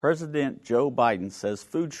President Joe Biden says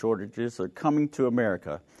food shortages are coming to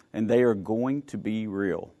America, and they are going to be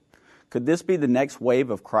real. Could this be the next wave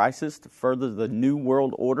of crisis to further the New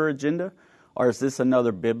World Order agenda, or is this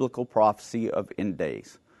another biblical prophecy of end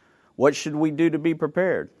days? What should we do to be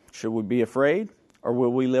prepared? Should we be afraid, or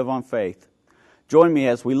will we live on faith? Join me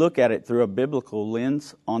as we look at it through a biblical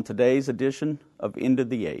lens on today's edition of End of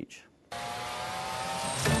the Age.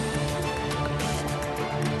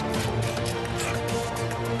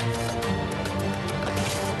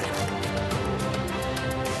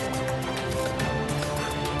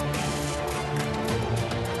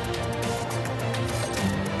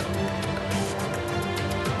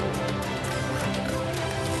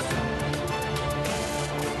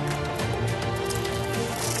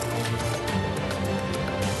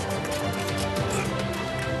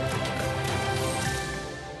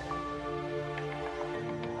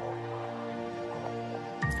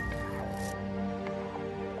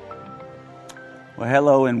 Well,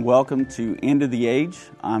 hello and welcome to End of the Age.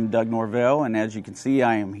 I'm Doug Norvell, and as you can see,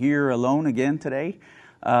 I am here alone again today.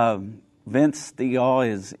 Vince Theall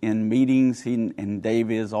is in meetings, and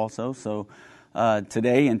Dave is also. So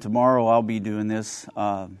today and tomorrow I'll be doing this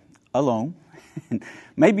alone.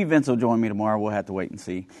 Maybe Vince will join me tomorrow. We'll have to wait and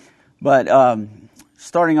see. But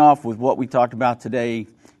starting off with what we talked about today,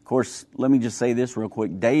 of course, let me just say this real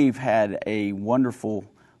quick. Dave had a wonderful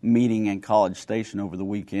meeting in College Station over the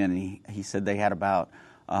weekend. He said they had about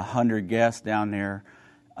 100 guests down there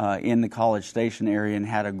in the College Station area and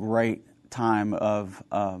had a great time of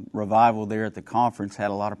revival there at the conference. Had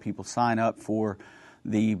a lot of people sign up for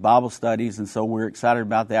the Bible studies, and so we're excited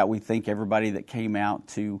about that. We thank everybody that came out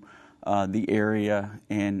to the area,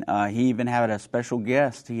 and he even had a special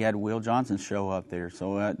guest. He had Will Johnson show up there,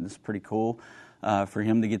 so it's pretty cool. For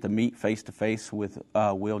him to get to meet face-to-face with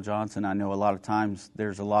Will Johnson. I know a lot of times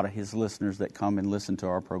there's a lot of his listeners that come and listen to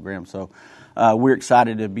our program. So we're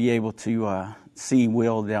excited to be able to see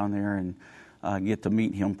Will down there and get to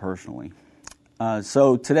meet him personally.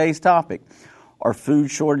 So today's topic, are food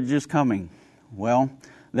shortages coming? Well,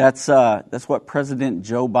 that's what President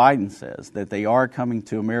Joe Biden says, that they are coming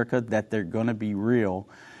to America, that they're going to be real.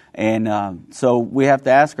 And so we have to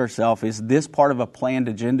ask ourselves, is this part of a planned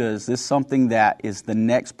agenda? Is this something that is the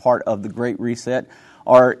next part of the Great Reset?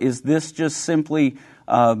 Or is this just simply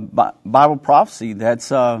Bible prophecy that's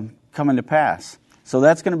coming to pass? So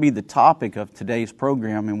that's going to be the topic of today's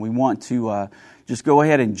program, and we want to just go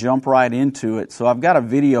ahead and jump right into it. So I've got a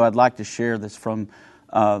video I'd like to share that's from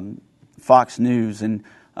Fox News, and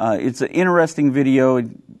it's an interesting video.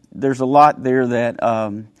 There's a lot there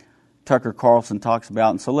that Tucker Carlson talks about.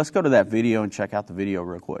 And so let's go to that video and check out the video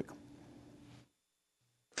real quick.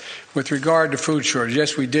 With regard to food shortages,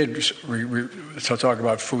 yes, we did talk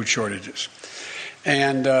about food shortages.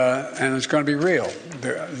 And it's going to be real.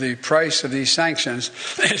 The price of these sanctions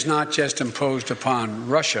is not just imposed upon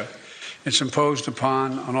Russia. It's imposed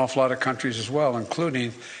upon an awful lot of countries as well,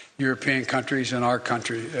 including European countries and our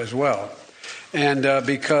country as well. And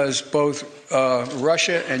because both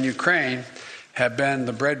Russia and Ukraine have been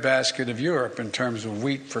the breadbasket of Europe in terms of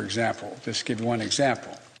wheat, for example. Just to give you one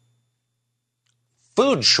example.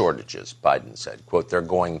 Food shortages, Biden said, quote, they're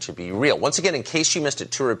going to be real. Once again, in case you missed it,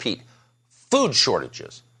 to repeat, food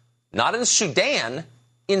shortages. Not in Sudan,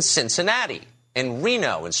 in Cincinnati, in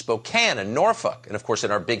Reno, in Spokane, in Norfolk, and of course in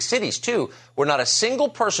our big cities too, where not a single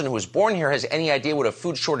person who was born here has any idea what a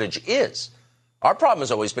food shortage is. Our problem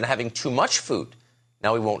has always been having too much food.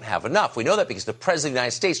 Now we won't have enough. We know that because the President of the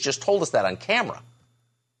United States just told us that on camera.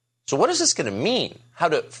 So what is this going to mean? How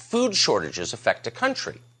do food shortages affect a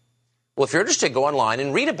country? Well, if you're interested, go online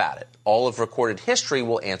and read about it. All of recorded history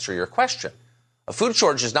will answer your question. A food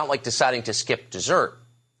shortage is not like deciding to skip dessert.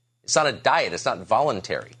 It's not a diet. It's not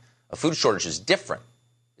voluntary. A food shortage is different.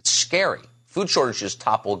 It's scary. Food shortages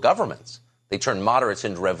topple governments. They turn moderates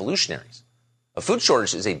into revolutionaries. A food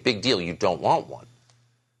shortage is a big deal. You don't want one.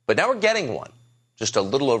 But now we're getting one. Just a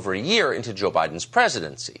little over a year into Joe Biden's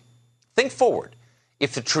presidency. Think forward.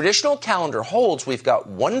 If the traditional calendar holds, we've got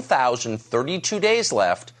 1,032 days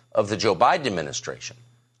left of the Joe Biden administration.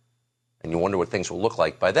 And you wonder what things will look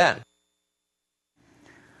like by then.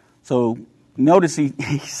 So notice he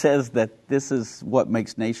says that this is what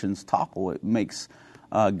makes nations topple. It makes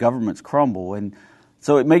governments crumble. And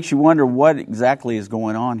so it makes you wonder what exactly is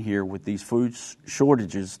going on here with these food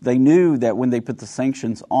shortages. They knew that when they put the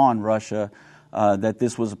sanctions on Russia, that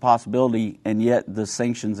this was a possibility, and yet the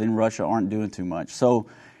sanctions in Russia aren't doing too much. So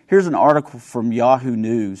here's an article from Yahoo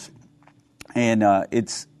News, and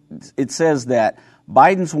it says that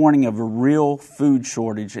Biden's warning of a real food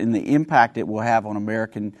shortage and the impact it will have on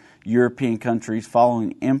American European countries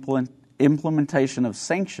following implementation of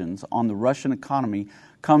sanctions on the Russian economy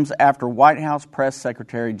comes after White House Press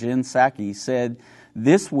Secretary Jen Psaki said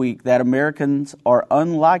this week that Americans are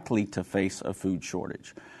unlikely to face a food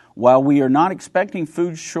shortage. While we are not expecting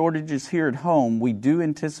food shortages here at home, we do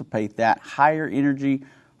anticipate that higher energy,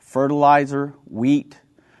 fertilizer, wheat,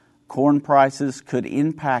 corn prices could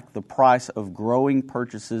impact the price of growing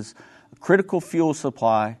purchases, critical fuel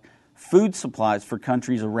supply, food supplies for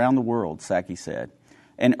countries around the world, Psaki said.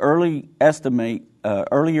 An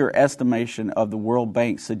earlier estimation of the World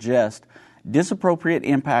Bank suggests disappropriate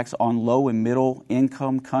impacts on low and middle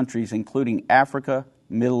income countries, including Africa,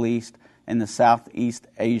 Middle East, and the Southeast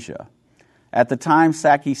Asia. At the time,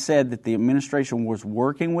 Psaki said that the administration was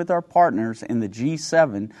working with our partners in the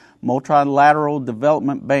G7 multilateral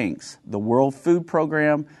development banks, the World Food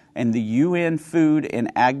Program, and the UN Food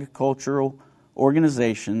and Agricultural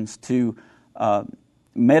Organizations to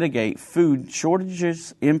mitigate food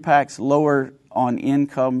shortages impacts lower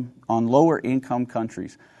income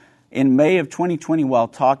countries. In May of 2020, while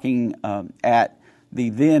talking at the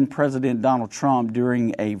then President Donald Trump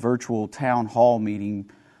during a virtual town hall meeting,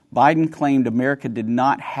 Biden claimed America did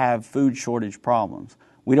not have food shortage problems.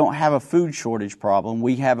 We don't have a food shortage problem.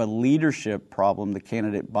 We have a leadership problem, the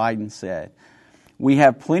candidate Biden said. We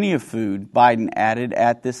have plenty of food, Biden added.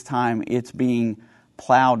 At this time, it's being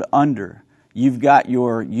plowed under. You've got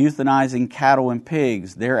your euthanizing cattle and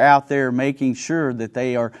pigs. They're out there making sure that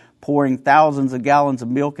they are pouring thousands of gallons of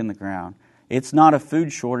milk in the ground. It's not a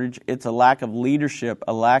food shortage. It's a lack of leadership,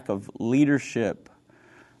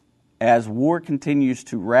 As war continues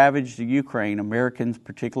to ravage the Ukraine, Americans,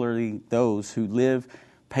 particularly those who live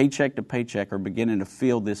paycheck to paycheck, are beginning to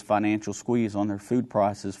feel this financial squeeze on their food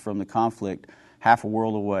prices from the conflict half a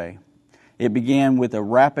world away. It began with a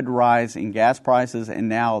rapid rise in gas prices, and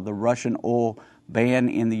now the Russian oil ban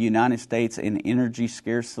in the United States and energy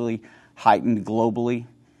scarcity heightened globally.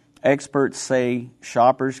 Experts say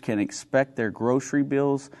shoppers can expect their grocery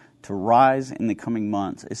bills to rise in the coming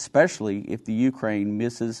months, especially if the Ukraine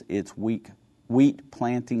misses its wheat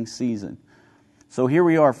planting season. So here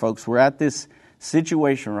we are, folks. We're at this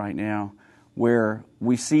situation right now where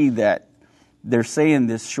we see that they're saying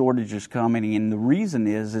this shortage is coming, and the reason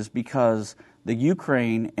is because the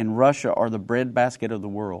Ukraine and Russia are the breadbasket of the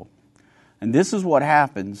world. And this is what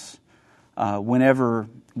happens whenever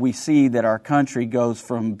we see that our country goes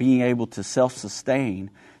from being able to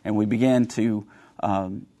self-sustain and we begin to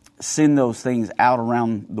send those things out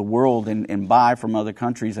around the world and buy from other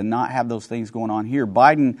countries and not have those things going on here.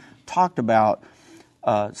 Biden talked about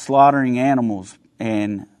slaughtering animals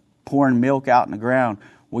and pouring milk out in the ground.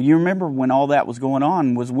 Well, you remember when all that was going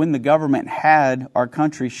on was when the government had our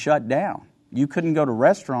country shut down. You couldn't go to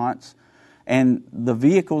restaurants, and the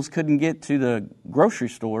vehicles couldn't get to the grocery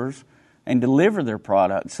stores and deliver their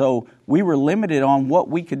product. So we were limited on what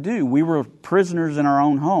we could do. We were prisoners in our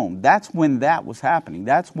own home. That's when that was happening.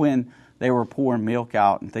 That's when they were pouring milk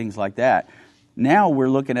out and things like that. Now we're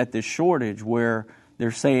looking at this shortage where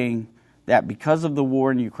they're saying that because of the war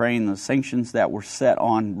in Ukraine, the sanctions that were set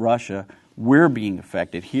on Russia, we're being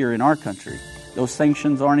affected here in our country. Those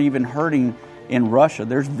sanctions aren't even hurting in Russia.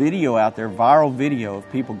 There's video out there, viral video of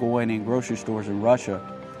people going in grocery stores in Russia,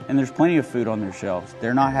 and there's plenty of food on their shelves.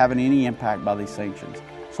 They're not having any impact by these sanctions.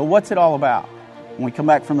 So what's it all about? When we come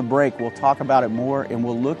back from the break, we'll talk about it more, and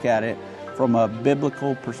we'll look at it from a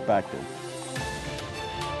biblical perspective.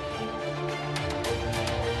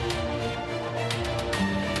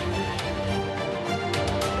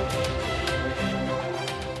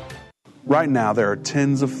 Right now, there are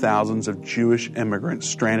tens of thousands of Jewish immigrants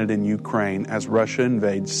stranded in Ukraine as Russia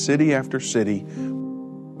invades city after city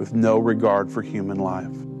with no regard for human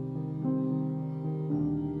life.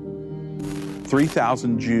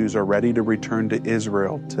 3,000 Jews are ready to return to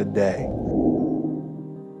Israel today.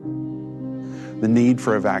 The need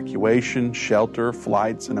for evacuation, shelter,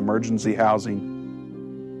 flights, and emergency housing,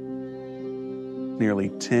 nearly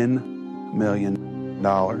 $10 million.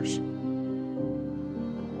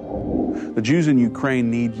 The Jews in Ukraine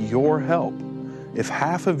need your help. If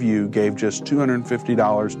half of you gave just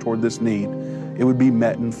 $250 toward this need, it would be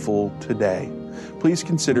met in full today. Please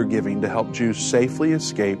consider giving to help Jews safely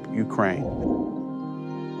escape Ukraine.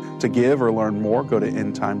 To give or learn more, go to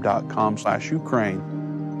endtime.com/Ukraine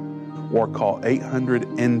or call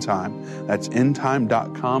 800-ENDTIME. That's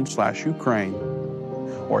endtime.com/Ukraine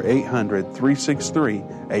or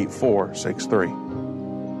 800-363-8463.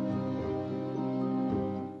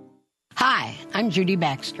 Hi, I'm Judy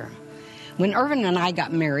Baxter. When Irvin and I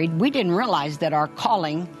got married, we didn't realize that our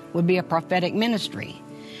calling would be a prophetic ministry.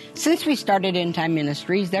 Since we started End Time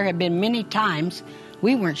Ministries, there have been many times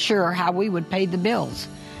we weren't sure how we would pay the bills.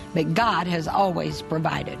 but God has always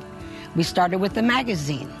provided. We started with the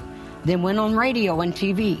magazine, then went on radio and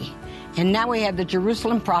TV, and now we have the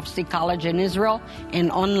Jerusalem Prophecy College in Israel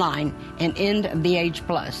and online and End of the Age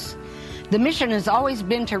Plus. The mission has always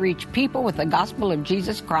been to reach people with the gospel of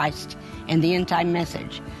Jesus Christ and the end-time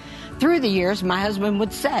message. Through the years, my husband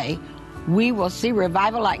would say, we will see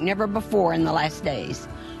revival like never before in the last days.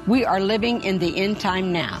 We are living in the end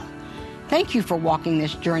time now. Thank you for walking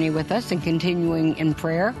this journey with us and continuing in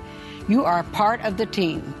prayer. You are a part of the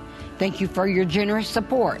team. Thank you for your generous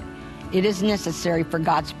support. It is necessary for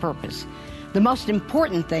God's purpose. The most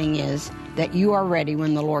important thing is that you are ready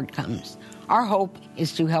when the Lord comes. Our hope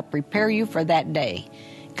is to help prepare you for that day.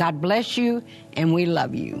 God bless you, and we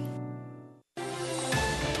love you.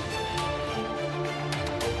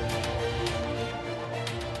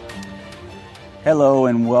 Hello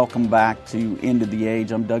and welcome back to End of the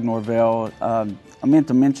Age. I'm Doug Norvell. I meant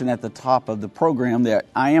to mention at the top of the program that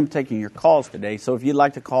I am taking your calls today. So if you'd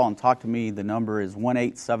like to call and talk to me, the number is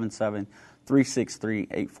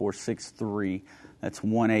 1-877-363-8463. That's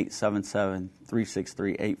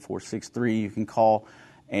 1-877-363-8463. You can call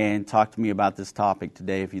and talk to me about this topic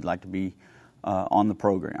today if you'd like to be on the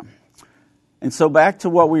program. And so back to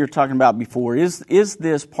what we were talking about before. Is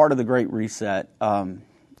this part of the Great Reset?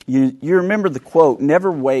 You remember the quote,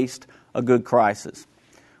 never waste a good crisis.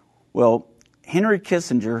 Well, Henry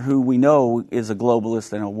Kissinger, who we know is a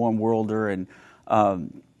globalist and a one-worlder, and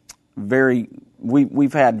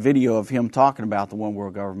we've had video of him talking about the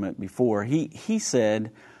one-world government before. He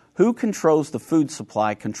said, who controls the food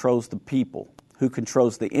supply controls the people. Who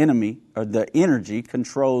controls the energy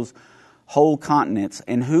controls whole continents,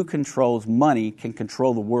 and who controls money can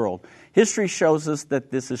control the world. History shows us that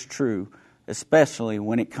this is true, especially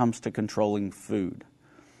when it comes to controlling food.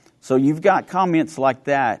 So you've got comments like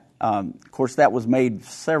that. Of course, that was made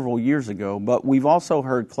several years ago, but we've also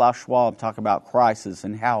heard Klaus Schwab talk about crisis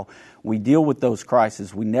and how we deal with those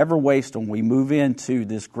crises. We never waste them. We move into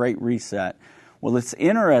this great reset. Well, it's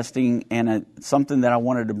interesting, and something that I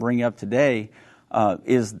wanted to bring up today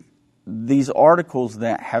is these articles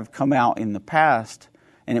that have come out in the past,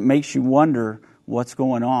 and it makes you wonder what's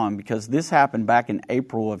going on, because this happened back in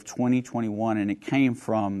April of 2021, and it came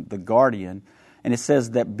from The Guardian, and it says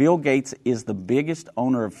that Bill Gates is the biggest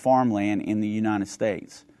owner of farmland in the United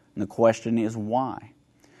States. And the question is why?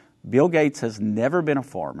 Bill Gates has never been a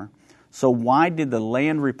farmer, so why did the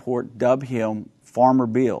Land Report dub him Farmer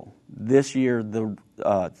Bill? This year, the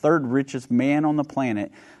third richest man on the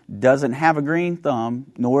planet doesn't have a green thumb,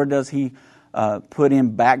 nor does he put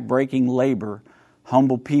in back-breaking labor.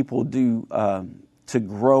 Humble people do to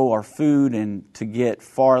grow our food and to get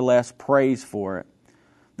far less praise for it.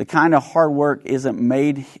 The kind of hard work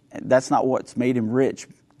that's not what's made him rich.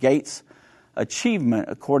 Gates' achievement,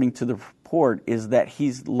 according to the report, is that he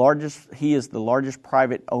is the largest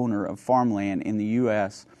private owner of farmland in the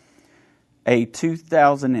U.S. A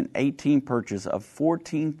 2018 purchase of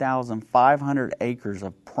 14,500 acres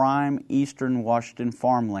of prime eastern Washington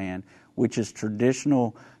farmland, which is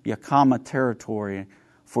traditional Yakama territory,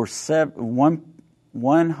 for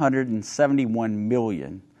 $171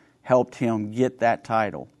 million, helped him get that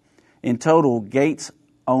title. In total, Gates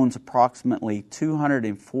owns approximately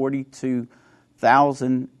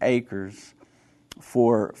 242,000 acres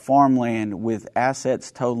for farmland, with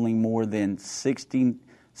assets totaling more than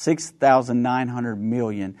 $6,900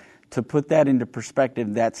 million. To put that into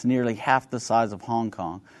perspective, that's nearly half the size of Hong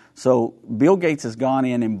Kong. So Bill Gates has gone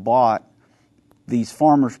in and bought these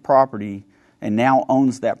farmers' property and now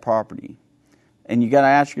owns that property. And you got to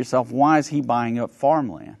ask yourself, why is he buying up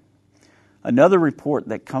farmland? Another report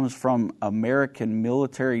that comes from American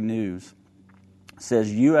Military News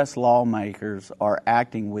says U.S. lawmakers are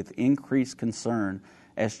acting with increased concern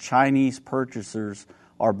as Chinese purchasers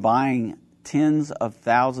are buying tens of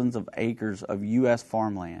thousands of acres of U.S.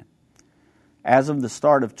 farmland. As of the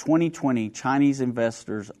start of 2020, Chinese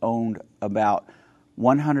investors owned about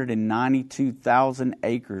 192,000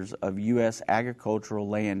 acres of U.S. agricultural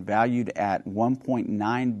land valued at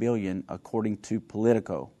 $1.9 billion, according to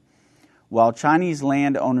Politico. While Chinese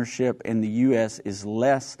land ownership in the U.S. is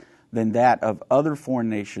less than that of other foreign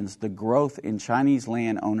nations, the growth in Chinese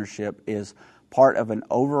land ownership is part of an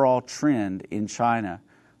overall trend in China,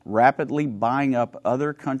 rapidly buying up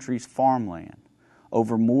other countries' farmland.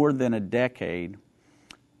 Over more than a decade,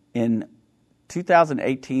 in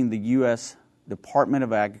 2018, the U.S. Department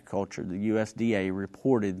of Agriculture, the USDA,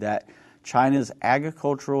 reported that China's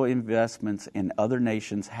agricultural investments in other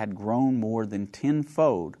nations had grown more than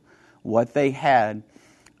tenfold what they had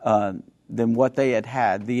than what they had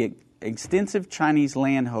had. The extensive Chinese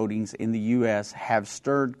land holdings in the U.S. have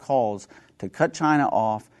stirred calls to cut China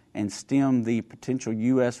off and stem the potential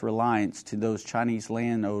U.S. reliance to those Chinese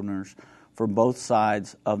landowners from both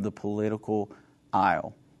sides of the political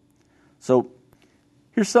aisle. So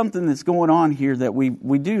here's something that's going on here that we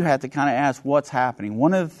do have to kind of ask what's happening.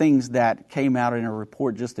 One of the things that came out in a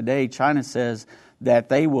report just today, China says that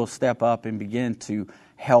they will step up and begin to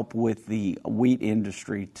help with the wheat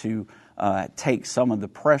industry to take some of the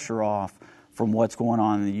pressure off from what's going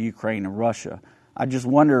on in the Ukraine and Russia. I just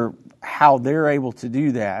wonder how they're able to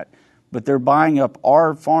do that, but they're buying up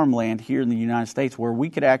our farmland here in the United States where we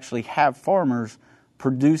could actually have farmers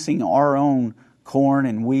producing our own corn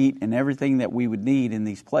and wheat and everything that we would need in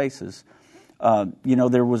these places.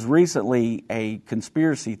 There was recently a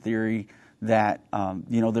conspiracy theory that,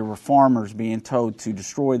 there were farmers being told to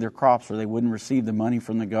destroy their crops or they wouldn't receive the money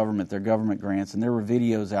from the government, their government grants, and there were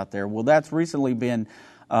videos out there. Well, that's recently been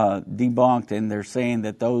debunked, and they're saying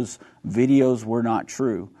that those videos were not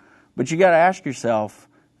true. But you got to ask yourself,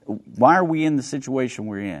 why are we in the situation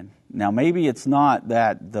we're in? Now, maybe it's not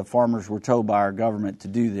that the farmers were told by our government to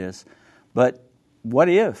do this, but what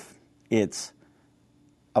if it's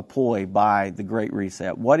a ploy by the Great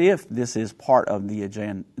Reset? What if this is part of the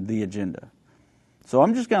agenda? So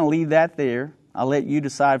I'm just going to leave that there. I'll let you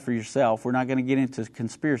decide for yourself. We're not going to get into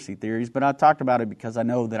conspiracy theories, but I talked about it because I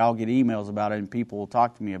know that I'll get emails about it and people will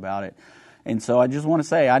talk to me about it. And so I just want to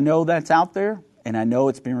say, I know that's out there and I know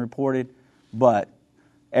it's been reported, but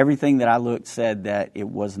everything that I looked said that it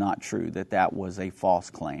was not true, that was a false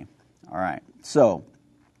claim. All right. So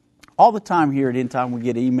all the time here at End Time, we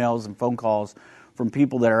get emails and phone calls from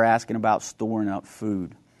people that are asking about storing up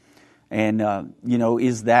food. And,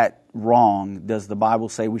 is that wrong? Does the Bible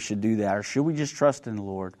say we should do that? Or should we just trust in the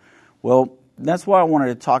Lord? Well, that's why I wanted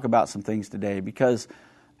to talk about some things today, because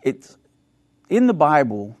it's in the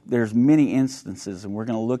Bible, there's many instances, and we're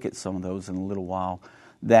going to look at some of those in a little while,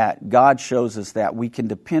 that God shows us that we can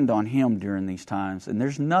depend on Him during these times. And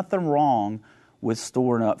there's nothing wrong with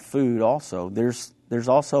storing up food also. There's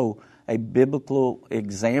also a biblical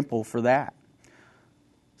example for that.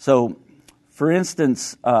 So, for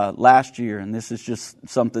instance, last year, and this is just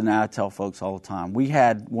something that I tell folks all the time, we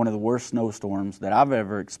had one of the worst snowstorms that I've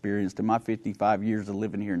ever experienced in my 55 years of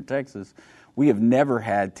living here in Texas. We have never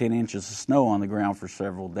had 10 inches of snow on the ground for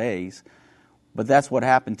several days, but that's what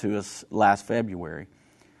happened to us last February.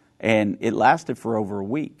 And it lasted for over a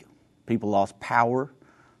week. People lost power.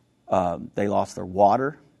 They lost their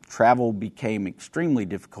water. Travel became extremely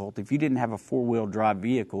difficult. If you didn't have a four-wheel drive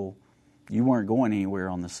vehicle, you weren't going anywhere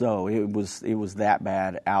on the snow. It was that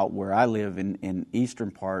bad out where I live in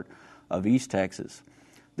eastern part of East Texas.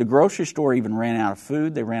 The grocery store even ran out of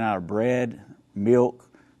food. They ran out of bread, milk,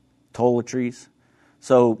 toiletries.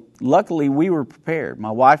 So luckily we were prepared.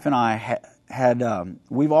 My wife and I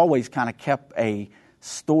we've always kind of kept a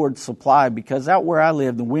stored supply, because out where I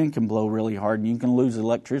live, the wind can blow really hard and you can lose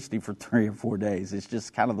electricity for 3 or 4 days. It's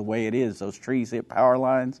just kind of the way it is. Those trees hit power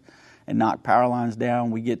lines and knock power lines down.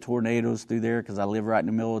 We get tornadoes through there because I live right in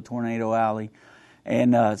the middle of Tornado Alley.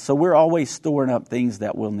 And so we're always storing up things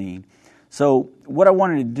that we'll need. So what I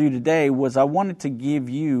wanted to do today was I wanted to give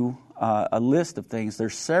you a list of things.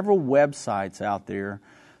 There's several websites out there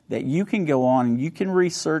that you can go on and you can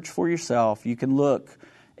research for yourself. You can look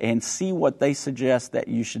and see what they suggest that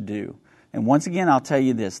you should do. And once again, I'll tell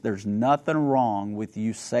you this, there's nothing wrong with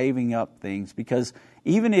you saving up things, because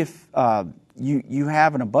even if you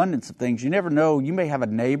have an abundance of things, you never know, you may have a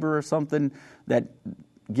neighbor or something that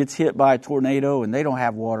gets hit by a tornado and they don't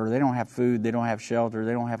have water, they don't have food, they don't have shelter,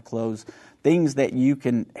 they don't have clothes, things that you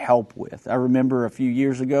can help with. I remember a few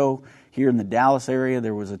years ago here in the Dallas area,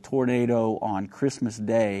 there was a tornado on Christmas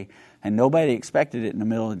Day and nobody expected it in the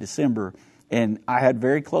middle of December. And I had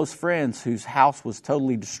very close friends whose house was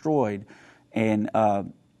totally destroyed, and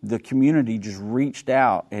the community just reached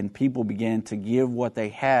out and people began to give what they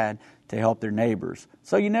had to help their neighbors.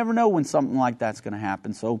 So you never know when something like that's going to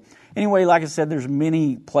happen. So anyway, like I said, there's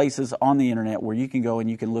many places on the internet where you can go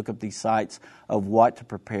and you can look up these sites of what to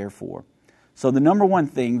prepare for. So the number one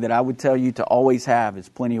thing that I would tell you to always have is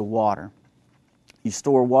plenty of water. You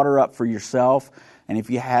store water up for yourself, and if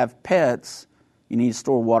you have pets, you need to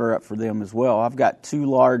store water up for them as well. I've got 2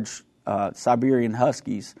 large Siberian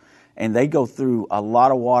Huskies, and they go through a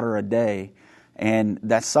lot of water a day. And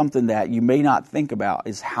that's something that you may not think about,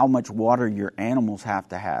 is how much water your animals have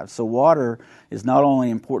to have. So water is not only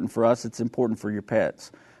important for us, it's important for your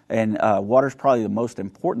pets. And water is probably the most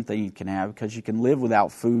important thing you can have, because you can live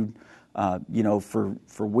without food, for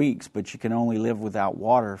weeks, but you can only live without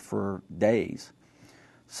water for days.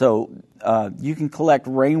 So you can collect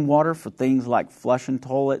rainwater for things like flushing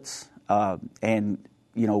toilets and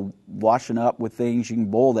washing up with things. You can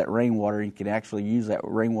boil that rainwater. You can actually use that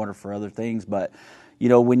rainwater for other things. But,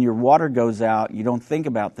 when your water goes out, you don't think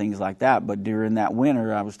about things like that. But during that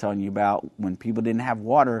winter I was telling you about, when people didn't have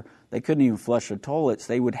water, they couldn't even flush their toilets.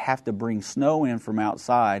 They would have to bring snow in from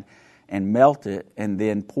outside and melt it and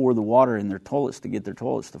then pour the water in their toilets to get their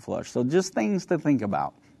toilets to flush. So just things to think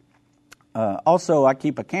about. Also, I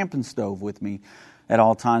keep a camping stove with me at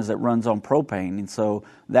all times that runs on propane, and so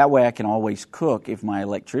that way I can always cook if my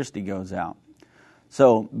electricity goes out.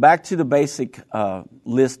 So back to the basic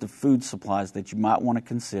list of food supplies that you might want to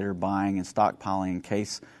consider buying and stockpiling in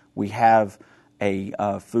case we have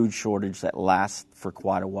a food shortage that lasts for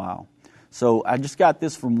quite a while. So I just got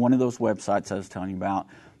this from one of those websites I was telling you about.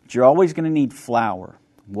 But you're always going to need flour,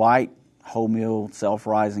 white, wholemeal,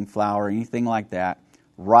 self-rising flour, anything like that.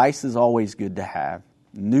 Rice is always good to have.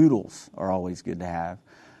 Noodles are always good to have.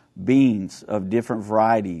 Beans of different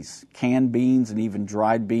varieties, canned beans and even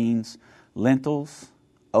dried beans, lentils,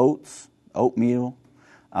 oats, oatmeal.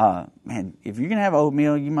 Man, if you're going to have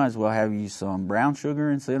oatmeal, you might as well have you some brown sugar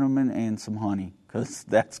and cinnamon and some honey, because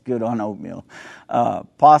that's good on oatmeal.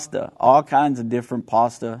 Pasta, all kinds of different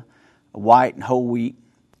pasta, white and whole wheat.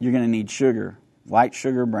 You're going to need sugar, white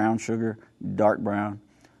sugar, brown sugar, dark brown,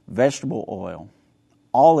 vegetable oil,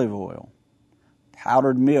 olive oil,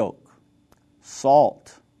 powdered milk,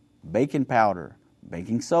 salt, baking powder,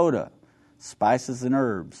 baking soda, spices and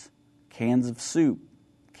herbs, cans of soup,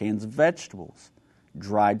 cans of vegetables,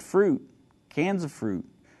 dried fruit, cans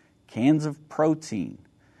of protein,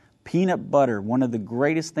 peanut butter. One of the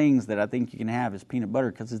greatest things that I think you can have is peanut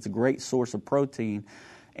butter, because it's a great source of protein.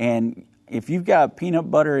 And if you've got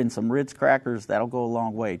peanut butter and some Ritz crackers, that'll go a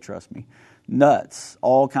long way, trust me. Nuts,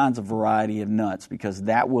 all kinds of variety of nuts, because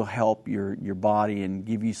that will help your body and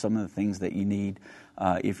give you some of the things that you need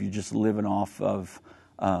if you're just living off of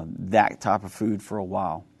that type of food for a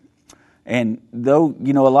while. And though,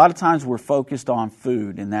 a lot of times we're focused on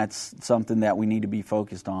food, and that's something that we need to be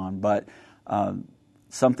focused on, but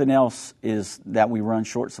something else is that we run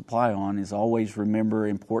short supply on is always remember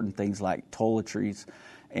important things like toiletries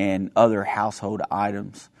and other household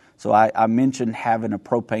items. So I mentioned having a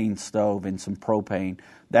propane stove and some propane.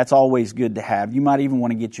 That's always good to have. You might even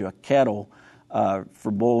want to get you a kettle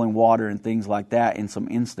for boiling water and things like that, and some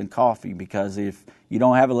instant coffee, because if you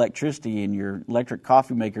don't have electricity and your electric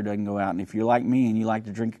coffee maker doesn't go out, and if you're like me and you like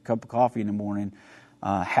to drink a cup of coffee in the morning,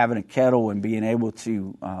 having a kettle and being able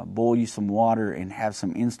to boil you some water and have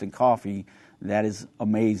some instant coffee, that is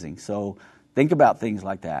amazing. So think about things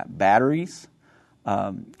like that. Batteries,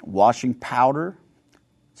 washing powder,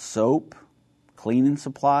 soap, cleaning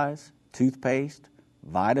supplies, toothpaste,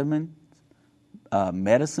 vitamins,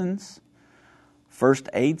 medicines, first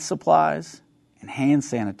aid supplies, and hand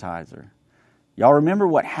sanitizer. Y'all remember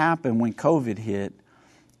what happened when COVID hit?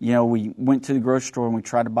 We went to the grocery store and we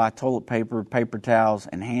tried to buy toilet paper, paper towels,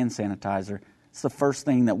 and hand sanitizer. It's the first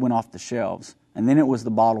thing that went off the shelves. And then it was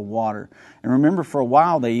the bottled water. And remember, for a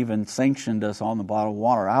while, they even sanctioned us on the bottled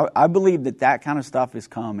water. I believe that kind of stuff is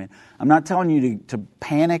coming. I'm not telling you to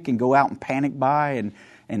panic and go out and panic buy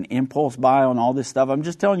and impulse buy on all this stuff. I'm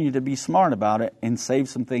just telling you to be smart about it and save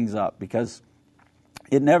some things up, because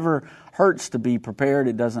it never hurts to be prepared.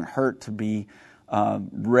 It doesn't hurt to be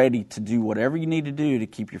ready to do whatever you need to do to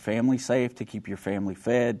keep your family safe, to keep your family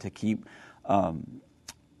fed, to keep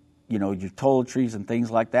your toiletries and things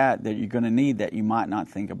like that you're going to need that you might not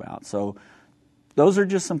think about. So those are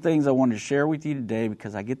just some things I wanted to share with you today,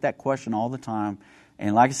 because I get that question all the time.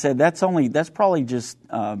 And like I said, that's probably just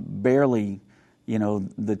barely,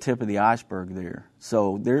 the tip of the iceberg there.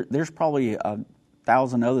 So there's probably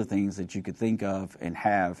 1,000 other things that you could think of and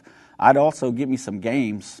have. I'd also get me some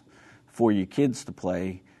games for your kids to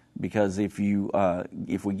play, because if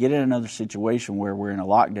we get in another situation where we're in a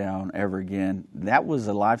lockdown ever again, that was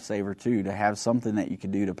a lifesaver too, to have something that you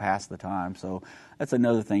could do to pass the time. So that's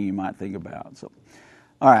another thing you might think about. So,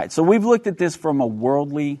 all right, so we've looked at this from a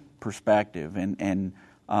worldly perspective, and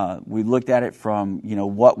we looked at it from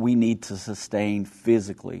what we need to sustain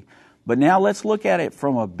physically. But now let's look at it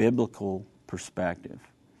from a biblical perspective.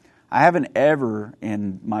 I haven't ever,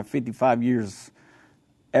 in my 55 years,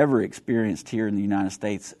 ever experienced here in the United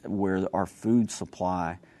States where our food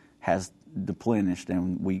supply has depleted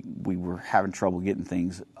and we were having trouble getting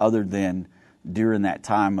things, other than during that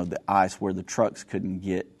time of the ice where the trucks couldn't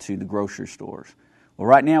get to the grocery stores. Well,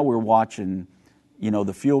 right now we're watching,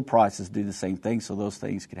 the fuel prices do the same thing, so those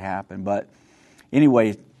things could happen. But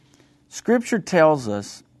anyway, Scripture tells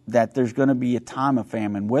us that there's going to be a time of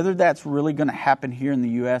famine. Whether that's really going to happen here in the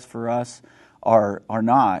U.S. for us or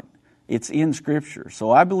not, It's in Scripture.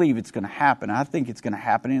 So I believe it's going to happen. I think it's going to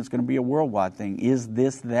happen, and it's going to be a worldwide thing. Is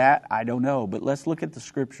this that? I don't know. But let's look at the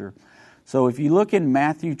Scripture. So if you look in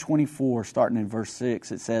Matthew 24, starting in verse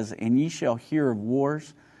 6, it says, "And ye shall hear of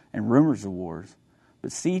wars and rumors of wars,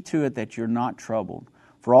 but see to it that you're not troubled.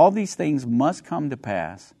 For all these things must come to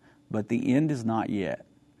pass, but the end is not yet.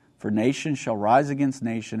 For nation shall rise against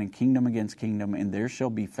nation, and kingdom against kingdom, and there shall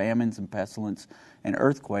be famines and pestilence and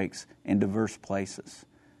earthquakes in diverse places."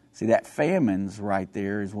 See, that famines right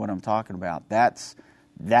there is what I'm talking about. That's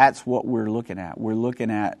what we're looking at. We're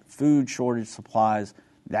looking at food shortage, supplies.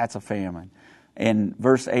 That's a famine. In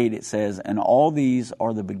verse 8 it says, "And all these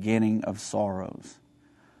are the beginning of sorrows."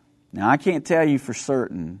 Now, I can't tell you for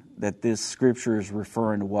certain that this scripture is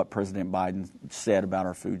referring to what President Biden said about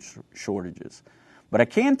our food shortages. But I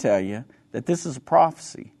can tell you that this is a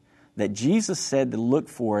prophecy that Jesus said to look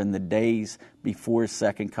for in the days before His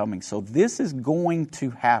second coming. So this is going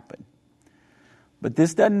to happen. But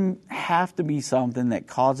this doesn't have to be something that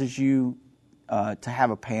causes you to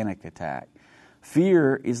have a panic attack.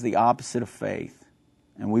 Fear is the opposite of faith,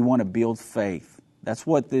 and we want to build faith. That's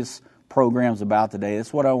what this program's about today.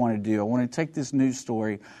 That's what I want to do. I want to take this news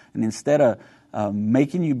story, and instead of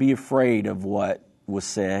making you be afraid of what was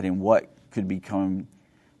said and what could be coming,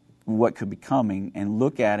 and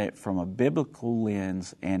look at it from a biblical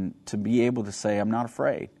lens, and to be able to say, I'm not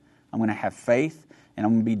afraid. I'm going to have faith, and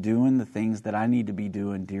I'm going to be doing the things that I need to be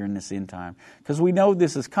doing during this end time. Because we know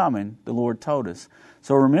this is coming. The Lord told us.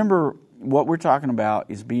 So remember, what we're talking about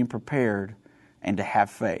is being prepared and to have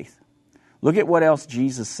faith. Look at what else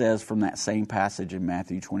Jesus says from that same passage in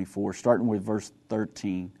Matthew 24, starting with verse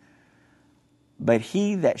 13. "But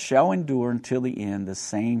he that shall endure until the end, the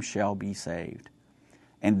same shall be saved.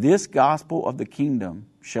 And this gospel of the kingdom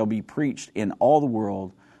shall be preached in all the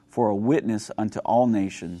world for a witness unto all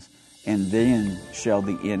nations, and then shall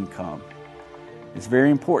the end come." It's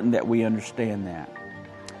very important that we understand that.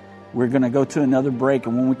 We're going to go to another break,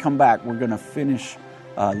 and when we come back, we're going to finish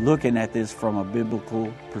looking at this from a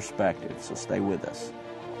biblical perspective. So stay with us.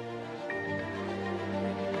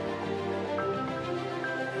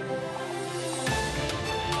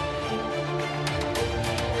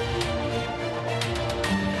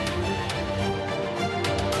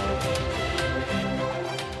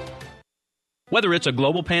 Whether it's a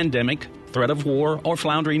global pandemic, threat of war, or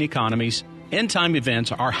floundering economies, end-time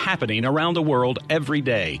events are happening around the world every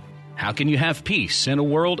day. How can you have peace in a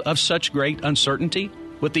world of such great uncertainty?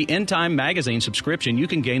 With the End Time Magazine subscription, you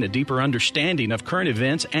can gain a deeper understanding of current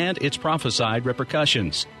events and its prophesied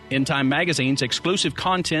repercussions. End Time Magazine's exclusive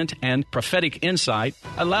content and prophetic insight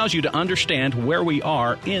allows you to understand where we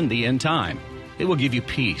are in the end time. It will give you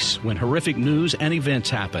peace when horrific news and events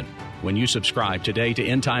happen. When you subscribe today to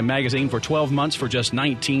End Time Magazine for 12 months for just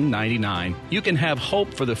 $19.99, you can have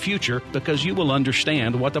hope for the future because you will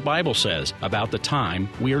understand what the Bible says about the time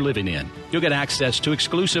we are living in. You'll get access to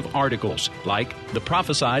exclusive articles like the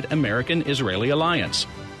Prophesied American-Israeli Alliance,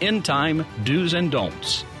 End Time Do's and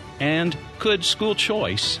Don'ts, and Could School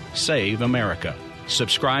Choice Save America?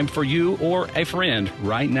 Subscribe for you or a friend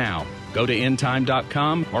right now. Go to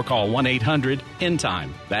endtime.com or call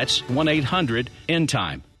 1-800-END-TIME. That's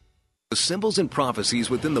 1-800-END-TIME. The symbols and prophecies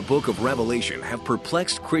within the book of Revelation have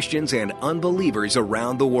perplexed Christians and unbelievers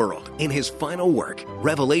around the world. In his final work,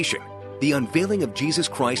 Revelation, The Unveiling of Jesus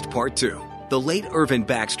Christ Part 2, the late Irvin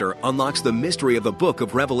Baxter unlocks the mystery of the book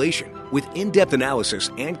of Revelation with in-depth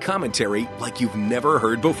analysis and commentary like you've never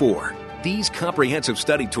heard before. These comprehensive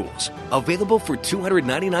study tools, available for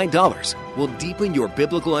 $299, will deepen your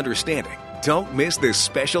biblical understanding. Don't miss this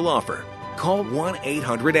special offer. Call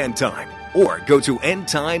 1-800-END-TIME or go to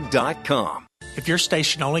endtime.com. If your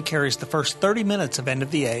station only carries the first 30 minutes of End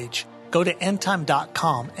of the Age, go to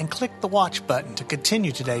endtime.com and click the watch button to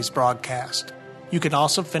continue today's broadcast. You can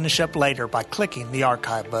also finish up later by clicking the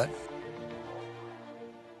archive button.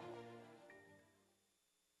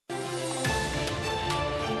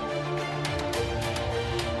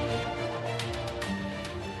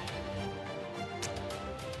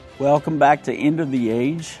 Welcome back to End of the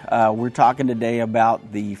Age. We're talking today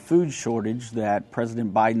about the food shortage that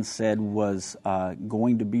President Biden said was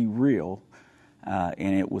going to be real,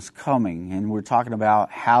 and it was coming. And we're talking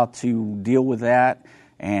about how to deal with that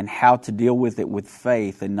and how to deal with it with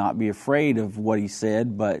faith and not be afraid of what he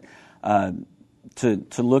said, but to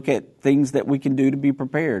look at things that we can do to be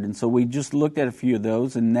prepared. And so we just looked at a few of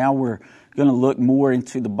those, and now we're going to look more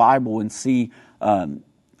into the Bible and see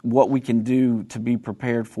what we can do to be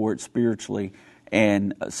prepared for it spiritually,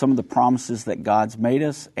 and some of the promises that God's made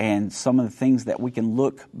us, and some of the things that we can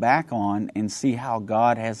look back on and see how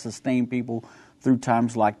God has sustained people through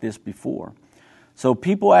times like this before. So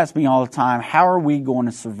people ask me all the time, how are we going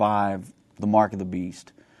to survive the mark of the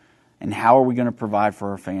beast? And how are we going to provide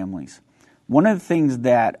for our families? One of the things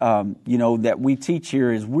that that we teach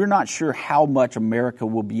here is we're not sure how much America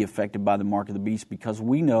will be affected by the mark of the beast, because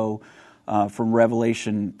we know from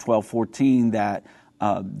Revelation 12:14 that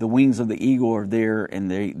the wings of the eagle are there,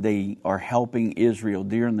 and they are helping Israel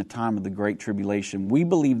during the time of the Great Tribulation. We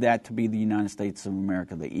believe that to be the United States of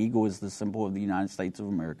America. The eagle is the symbol of the United States of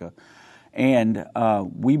America. And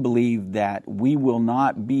we believe that we will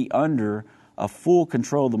not be under a full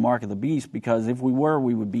control of the mark of the beast, because if we were,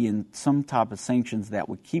 we would be in some type of sanctions that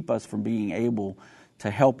would keep us from being able to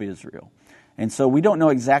help Israel. And so we don't know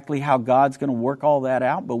exactly how God's going to work all that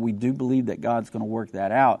out, but we do believe that God's going to work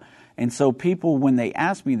that out. And so people, when they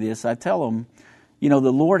ask me this, I tell them, the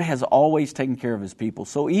Lord has always taken care of His people.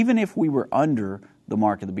 So even if we were under the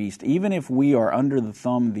mark of the beast, even if we are under the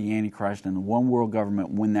thumb of the Antichrist and the one world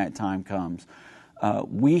government when that time comes,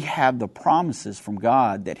 we have the promises from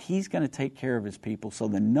God that He's going to take care of His people. So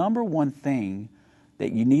the number one thing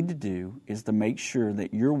that you need to do is to make sure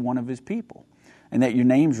that you're one of His people and that your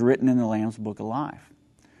name's written in the Lamb's Book of Life.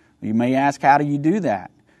 You may ask, how do you do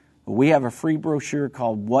that? Well, we have a free brochure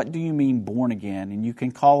called What Do You Mean Born Again? And you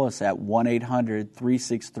can call us at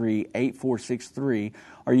 1-800-363-8463,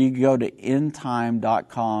 or you can go to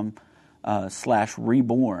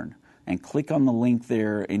endtime.com/reborn. And click on the link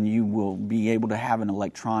there, and you will be able to have an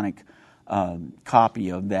electronic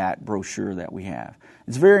copy of that brochure that we have.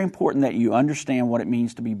 It's very important that you understand what it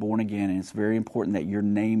means to be born again, and it's very important that your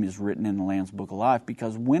name is written in the Lamb's Book of Life,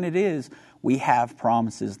 because when it is, we have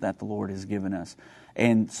promises that the Lord has given us.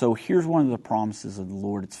 And so here's one of the promises of the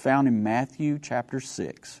Lord. It's found in Matthew chapter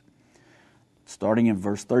 6, starting in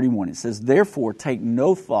verse 31. It says, "Therefore take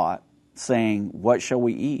no thought, saying, what shall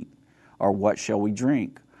we eat? Or what shall we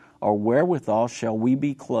drink? Or wherewithal shall we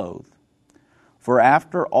be clothed? For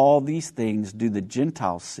after all these things do the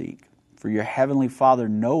Gentiles seek. For your heavenly Father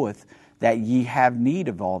knoweth that ye have need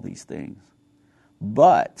of all these things.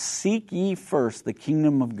 But seek ye first the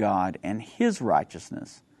kingdom of God and His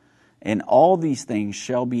righteousness, and all these things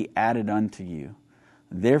shall be added unto you.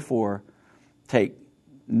 Therefore take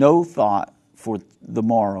no thought for the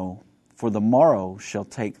morrow shall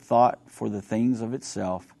take thought for the things of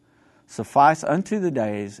itself. Suffice unto the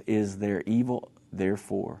days is their evil,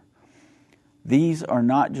 therefore." These are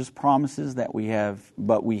not just promises that we have,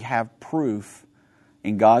 but we have proof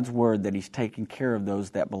in God's Word that He's taking care of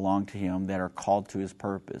those that belong to Him, that are called to His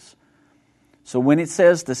purpose. So when it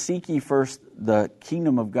says to seek ye first the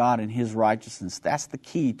kingdom of God and His righteousness, that's the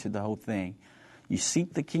key to the whole thing. You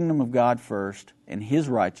seek the kingdom of God first and His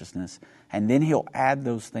righteousness, and then He'll add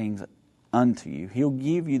those things unto you. He'll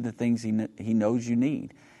give you the things He knows you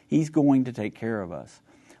need. He's going to take care of us.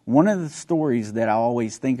 One of the stories that I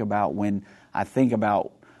always think about when I think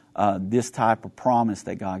about this type of promise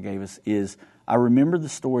that God gave us is, I remember the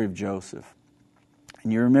story of Joseph.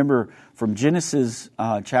 And you remember from Genesis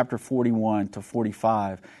chapter 41 to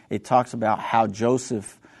 45, it talks about how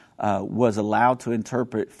Joseph was allowed to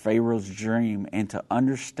interpret Pharaoh's dream and to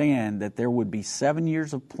understand that there would be 7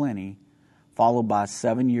 years of plenty followed by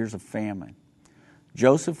 7 years of famine.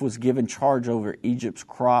 Joseph was given charge over Egypt's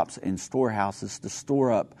crops and storehouses to store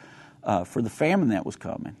up for the famine that was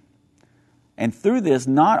coming. And through this,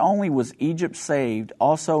 not only was Egypt saved,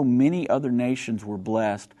 also many other nations were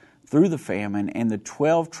blessed through the famine, and the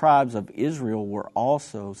 12 tribes of Israel were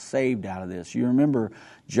also saved out of this. You remember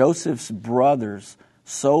Joseph's brothers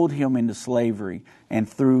sold him into slavery, and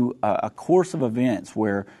through a course of events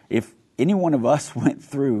where if any one of us went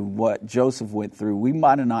through what Joseph went through, we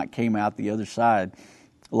might have not came out the other side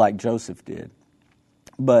like Joseph did.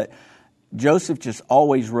 But Joseph just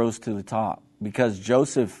always rose to the top, because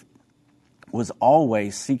Joseph was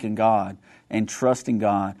always seeking God and trusting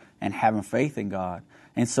God and having faith in God.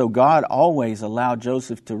 And so God always allowed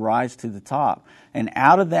Joseph to rise to the top. And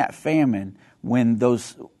out of that famine, when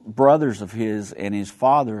those brothers of his and his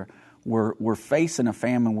father were facing a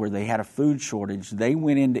famine where they had a food shortage, they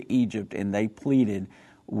went into Egypt and they pleaded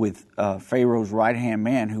with Pharaoh's right-hand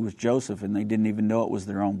man, who was Joseph, and they didn't even know it was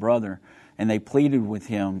their own brother. And they pleaded with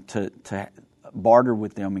him to barter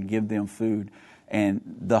with them and give them food. And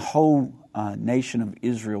the whole nation of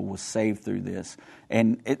Israel was saved through this.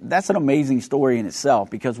 And that's an amazing story in itself,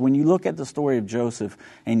 because when you look at the story of Joseph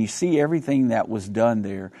and you see everything that was done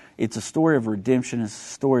there, it's a story of redemption, it's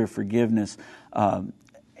a story of forgiveness.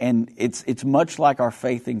 And it's much like our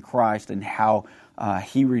faith in Christ and how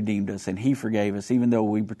He redeemed us and He forgave us, even though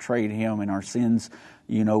we betrayed Him and our sins,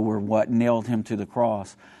 were what nailed Him to the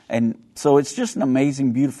cross. And so it's just an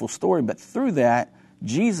amazing, beautiful story. But through that,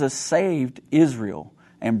 Jesus saved Israel.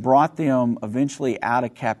 and brought them eventually out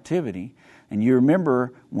of captivity. And you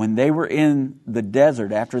remember when they were in the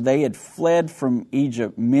desert, after they had fled from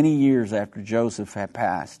Egypt many years after Joseph had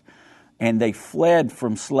passed, and they fled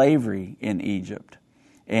from slavery in Egypt,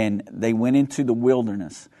 and they went into the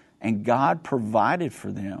wilderness, and God provided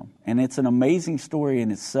for them. And it's an amazing story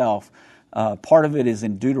in itself. Part of it is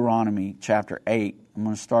in Deuteronomy chapter 8. I'm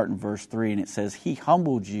going to start in verse 3, and it says, He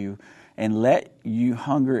humbled you and let you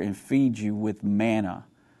hunger and feed you with manna,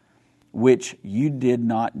 which you did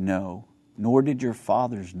not know, nor did your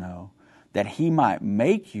fathers know, that He might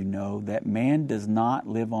make you know that man does not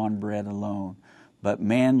live on bread alone, but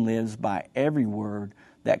man lives by every word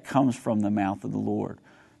that comes from the mouth of the Lord.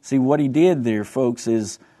 See, what He did there, folks,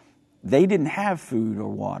 is they didn't have food or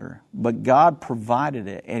water, but God provided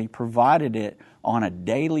it, and He provided it on a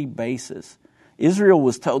daily basis. Israel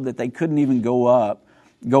was told that they couldn't even go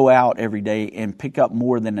out every day and pick up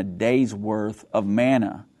more than a day's worth of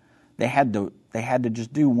manna. They had to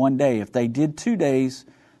just do one day. If they did 2 days,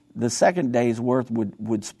 the second day's worth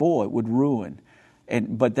would spoil, it would ruin.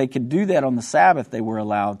 But they could do that on the Sabbath. They were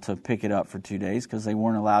allowed to pick it up for 2 days because they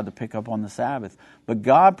weren't allowed to pick up on the Sabbath. But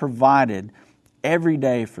God provided every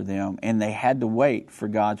day for them, and they had to wait for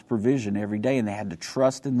God's provision every day, and they had to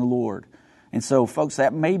trust in the Lord. And so, folks,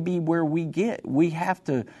 that may be where we have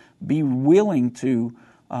to be willing to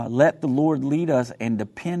let the Lord lead us and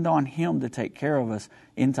depend on Him to take care of us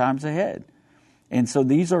in times ahead. And so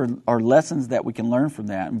these are lessons that we can learn from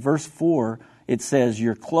that. In verse 4, it says,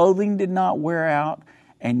 Your clothing did not wear out,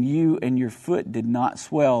 and you and your foot did not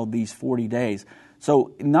swell these 40 days.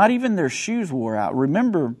 So not even their shoes wore out.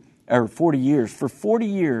 Remember, 40 years. For 40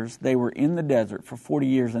 years, they were in the desert for 40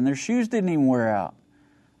 years, and their shoes didn't even wear out.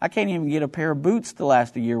 I can't even get a pair of boots to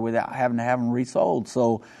last a year without having to have them resoled.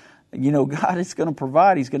 So, God is going to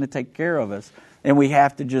provide. He's going to take care of us. And we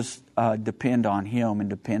have to just depend on Him and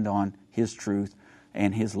depend on His truth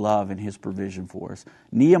and His love and His provision for us.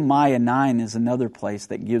 Nehemiah 9 is another place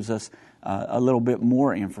that gives us a little bit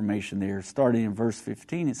more information there. Starting in verse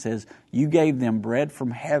 15, it says, You gave them bread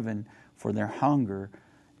from heaven for their hunger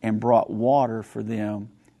and brought water for them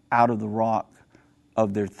out of the rock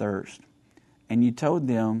of their thirst. And you told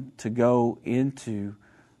them to go into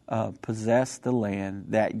possess the land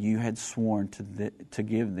that you had sworn to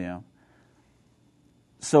give them.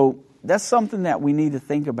 So that's something that we need to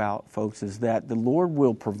think about, folks, is that the Lord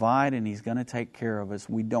will provide and He's going to take care of us.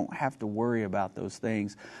 We don't have to worry about those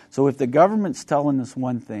things. So if the government's telling us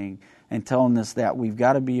one thing and telling us that we've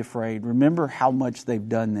got to be afraid, remember how much they've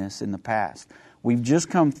done this in the past. We've just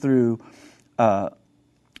come through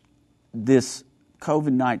this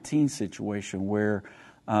COVID-19 situation where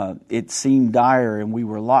it seemed dire and we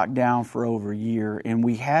were locked down for over a year, and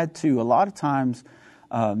we had to, a lot of times,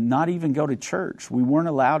 not even go to church. We weren't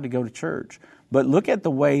allowed to go to church. But look at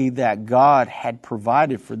the way that God had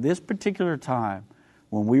provided for this particular time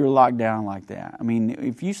when we were locked down like that. I mean,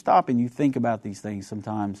 if you stop and you think about these things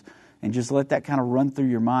sometimes and just let that kind of run through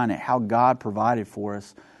your mind at how God provided for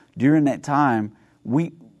us during that time,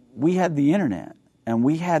 we had the internet and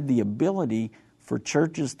we had the ability for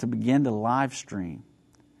churches to begin to live stream.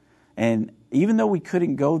 And even though we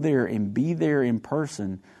couldn't go there and be there in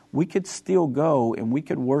person, we could still go and we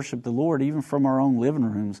could worship the Lord even from our own living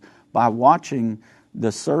rooms by watching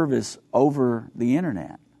the service over the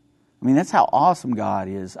internet. I mean, that's how awesome God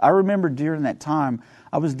is. I remember during that time,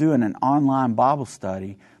 I was doing an online Bible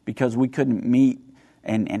study because we couldn't meet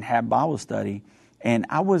and have Bible study. And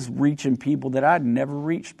I was reaching people that I'd never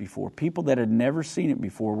reached before. People that had never seen it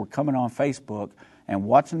before were coming on Facebook and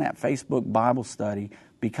watching that Facebook Bible study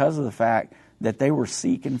because of the fact that they were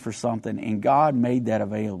seeking for something, and God made that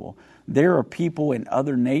available. There are people in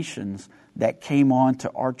other nations that came on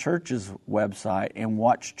to our church's website and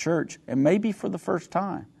watched church, and maybe for the first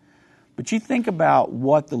time. But you think about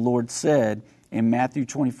what the Lord said in Matthew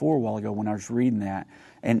 24 a while ago when I was reading that.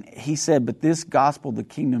 And He said, But this gospel of the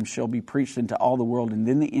kingdom shall be preached into all the world, and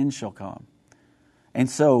then the end shall come. And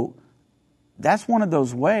so that's one of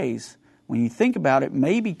those ways, when you think about it,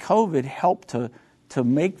 maybe COVID helped to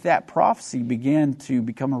make that prophecy begin to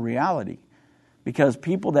become a reality. Because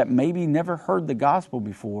people that maybe never heard the gospel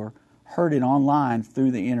before heard it online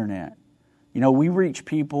through the internet. You know, we reach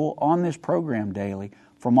people on this program daily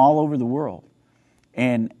from all over the world.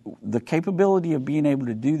 And the capability of being able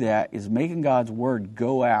to do that is making God's Word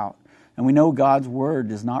go out. And we know God's Word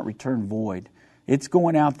does not return void. It's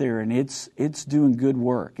going out there and it's doing good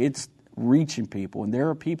work. It's reaching people. And there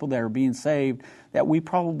are people that are being saved that we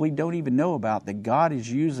probably don't even know about, that God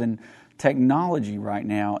is using technology right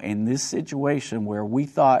now in this situation where we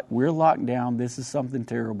thought we're locked down, this is something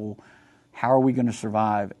terrible, how are we going to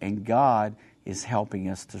survive? And God is helping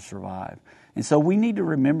us to survive. And so we need to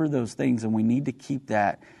remember those things, and we need to keep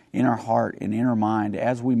that in our heart and in our mind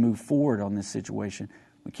as we move forward on this situation.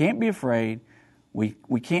 We can't be afraid. We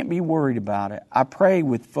can't be worried about it. I pray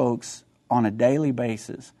with folks on a daily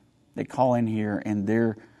basis. They call in here and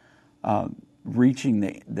they're reaching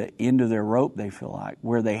the end of their rope, they feel like,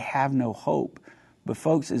 where they have no hope. But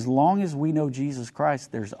folks, as long as we know Jesus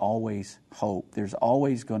Christ, there's always hope. There's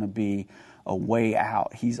always going to be a way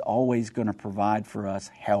out. He's always going to provide for us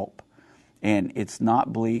help. And it's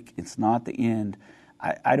not bleak. It's not the end.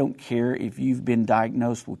 I don't care if you've been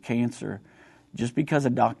diagnosed with cancer. Just because a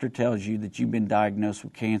doctor tells you that you've been diagnosed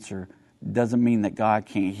with cancer doesn't mean that God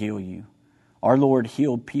can't heal you. Our Lord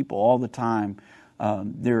healed people all the time.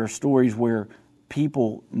 There are stories where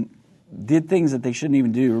people did things that they shouldn't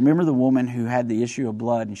even do. Remember the woman who had the issue of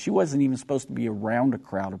blood, and she wasn't even supposed to be around a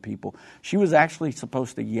crowd of people. She was actually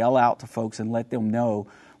supposed to yell out to folks and let them know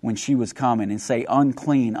when she was coming and say,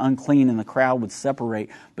 unclean, unclean, and the crowd would separate.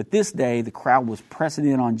 But this day, the crowd was pressing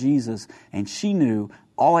in on Jesus, and she knew,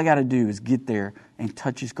 all I got to do is get there and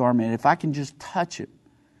touch his garment. And if I can just touch it.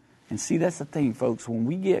 And see, that's the thing, folks. When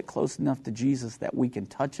we get close enough to Jesus that we can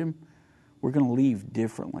touch him, we're going to leave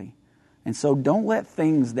differently. And so don't let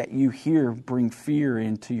things that you hear bring fear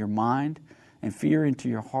into your mind and fear into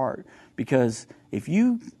your heart. Because if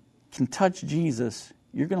you can touch Jesus,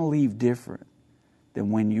 you're going to leave different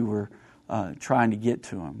than when you were trying to get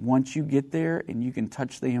to him. Once you get there and you can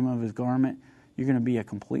touch the hem of his garment, you're going to be a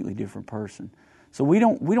completely different person. So we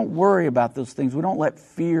don't worry about those things. We don't let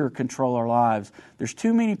fear control our lives. There's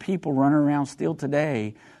too many people running around still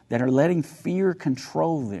today that are letting fear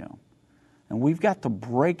control them. And we've got to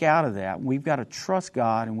break out of that. We've got to trust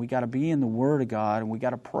God, and we've got to be in the Word of God, and we've got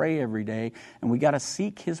to pray every day, and we've got to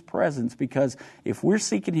seek his presence, because if we're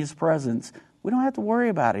seeking his presence, we don't have to worry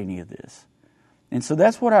about any of this. And so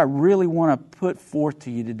that's what I really want to put forth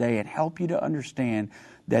to you today and help you to understand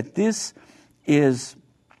that this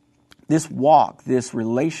walk, this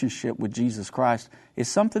relationship with Jesus Christ is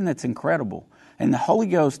something that's incredible. And the Holy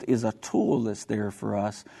Ghost is a tool that's there for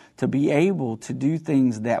us to be able to do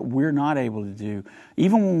things that we're not able to do.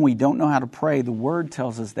 Even when we don't know how to pray, the Word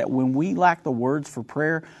tells us that when we lack the words for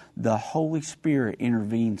prayer, the Holy Spirit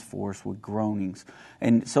intervenes for us with groanings.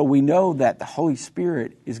 And so we know that the Holy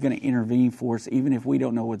Spirit is going to intervene for us even if we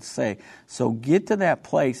don't know what to say. So get to that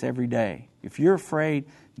place every day. If you're afraid,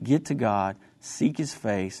 get to God, seek his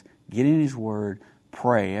face, get in his Word,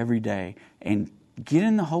 pray every day, and get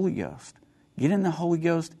in the Holy Ghost. Get in the Holy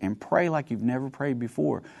Ghost and pray like you've never prayed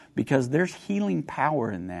before, because there's healing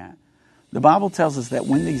power in that. The Bible tells us that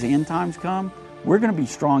when these end times come, we're going to be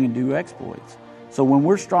strong and do exploits. So when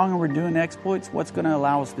we're strong and we're doing exploits, what's going to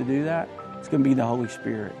allow us to do that? It's going to be the Holy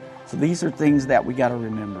Spirit. So these are things that we got to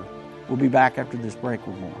remember. We'll be back after this break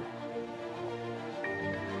with more.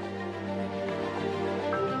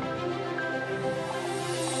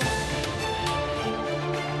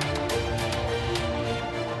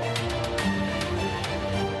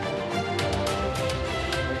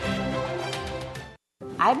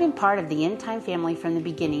 I've been part of the End Time family from the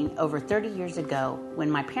beginning over 30 years ago when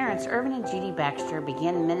my parents, Irvin and Judy Baxter,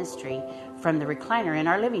 began ministry from the recliner in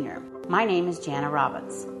our living room. My name is Jana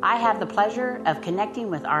Robbins. I have the pleasure of connecting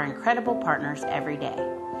with our incredible partners every day.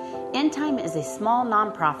 End Time is a small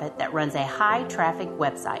nonprofit that runs a high-traffic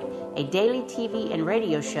website, a daily TV and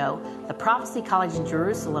radio show, the Prophecy College in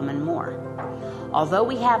Jerusalem, and more. Although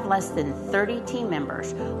we have less than 30 team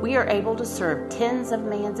members, we are able to serve tens of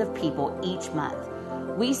millions of people each month.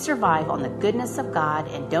 We survive on the goodness of God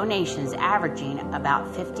and donations averaging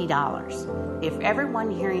about $50. If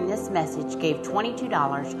everyone hearing this message gave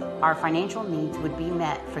 $22, our financial needs would be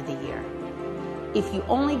met for the year. If you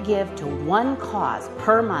only give to one cause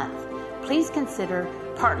per month, please consider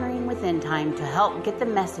partnering with End Time to help get the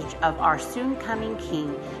message of our soon-coming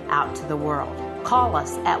King out to the world. Call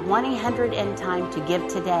us at 1-800-END-TIME to give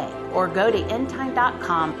today, or go to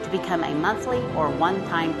endtime.com to become a monthly or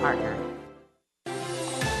one-time partner.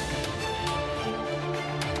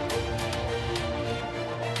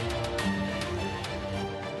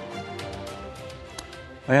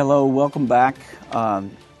 Well, hello, welcome back.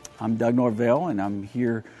 I'm Doug Norvell, and I'm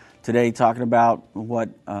here today talking about what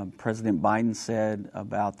President Biden said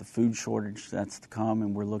about the food shortage that's to come,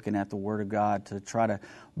 and we're looking at the Word of God to try to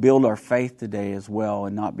build our faith today as well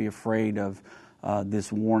and not be afraid of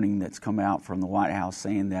this warning that's come out from the White House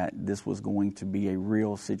saying that this was going to be a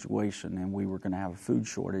real situation and we were going to have a food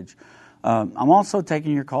shortage. I'm also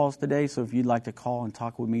taking your calls today, so if you'd like to call and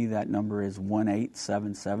talk with me, that number is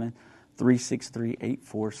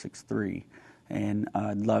 1-877-363-8463. And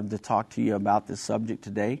I'd love to talk to you about this subject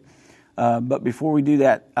today. But before we do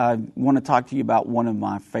that, I want to talk to you about one of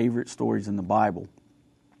my favorite stories in the Bible.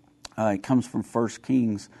 It comes from 1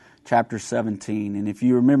 Kings chapter 17. And if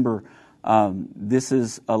you remember, this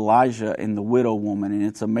is Elijah and the widow woman. And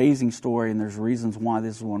it's an amazing story, and there's reasons why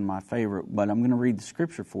this is one of my favorite. But I'm going to read the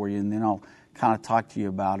scripture for you, and then I'll kind of talk to you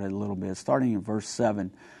about it a little bit. Starting in verse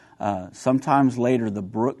 7. Sometimes later the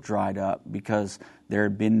brook dried up because there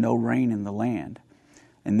had been no rain in the land.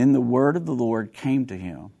 And then the word of the Lord came to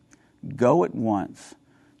him. Go at once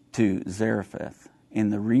to Zarephath in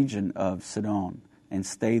the region of Sidon and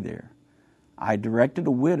stay there. I directed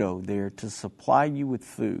a widow there to supply you with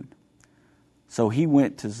food. So he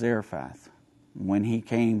went to Zarephath. When he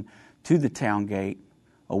came to the town gate,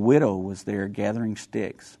 a widow was there gathering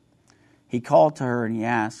sticks. He called to her and he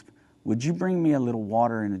asked, would you bring me a little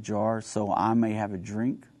water in a jar so I may have a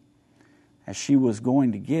drink? As she was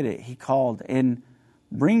going to get it, he called, and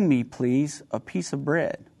bring me, please, a piece of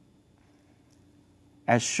bread.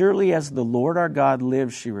 As surely as the Lord our God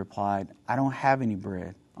lives, she replied, I don't have any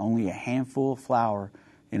bread, only a handful of flour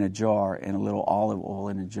in a jar and a little olive oil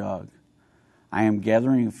in a jug. I am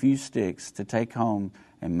gathering a few sticks to take home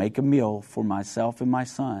and make a meal for myself and my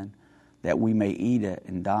son, that we may eat it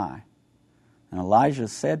and die. And Elijah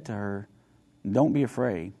said to her, don't be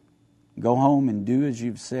afraid. Go home and do as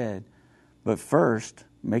you've said. But first,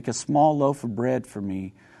 make a small loaf of bread for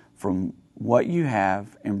me from what you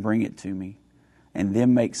have and bring it to me. And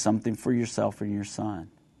then make something for yourself and your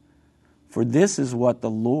son. For this is what the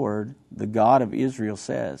Lord, the God of Israel,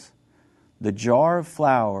 says. The jar of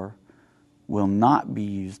flour will not be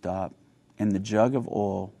used up, and the jug of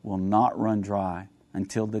oil will not run dry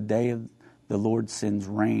until the day of the Lord sends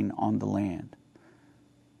rain on the land.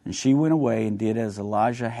 And she went away and did as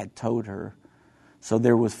Elijah had told her. So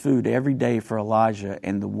there was food every day for Elijah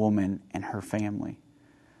and the woman and her family.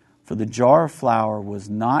 For the jar of flour was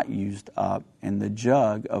not used up, and the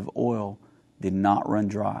jug of oil did not run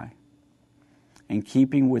dry, in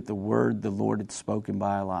keeping with the word the Lord had spoken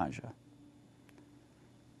by Elijah.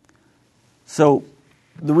 So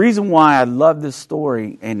the reason why I love this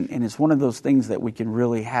story, and it's one of those things that we can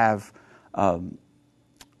really have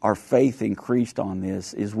our faith increased on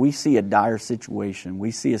this, is we see a dire situation.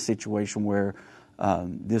 We see a situation where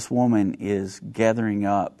this woman is gathering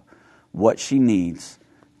up what she needs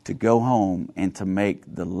to go home and to make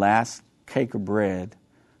the last cake of bread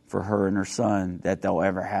for her and her son that they'll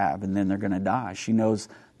ever have, and then they're going to die. She knows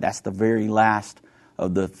that's the very last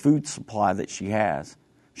of the food supply that she has.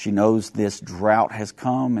 She knows this drought has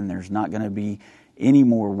come and there's not going to be any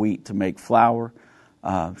more wheat to make flour.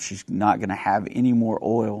 She's not going to have any more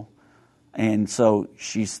oil. And so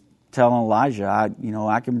she's telling Elijah,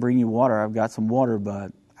 I can bring you water. I've got some water,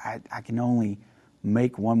 but I can only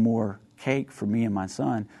make one more cake for me and my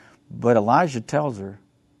son. But Elijah tells her,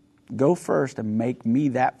 go first and make me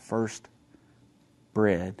that first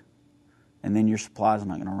bread, and then your supply's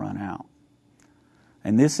not going to run out.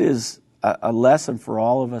 And this is a lesson for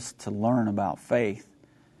all of us to learn about faith,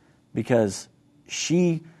 because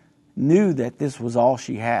she knew that this was all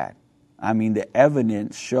she had. I mean, the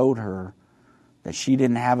evidence showed her that she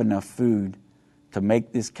didn't have enough food to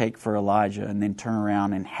make this cake for Elijah and then turn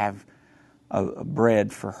around and have a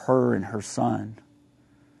bread for her and her son.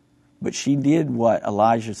 But she did what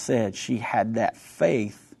Elijah said. She had that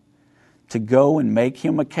faith to go and make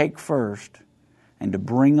him a cake first, and to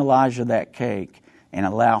bring Elijah that cake and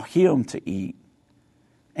allow him to eat,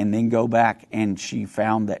 and then go back, and she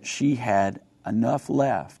found that she had enough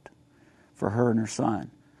left for her and her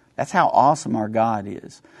son. That's how awesome our God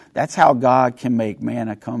is. That's how God can make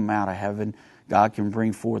manna come out of heaven. God can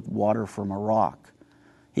bring forth water from a rock.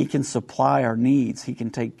 He can supply our needs. He can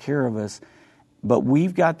take care of us. But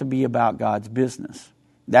we've got to be about God's business.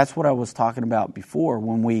 That's what I was talking about before.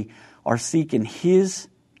 When we are seeking His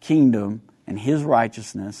kingdom and His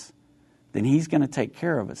righteousness, then He's going to take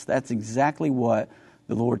care of us. That's exactly what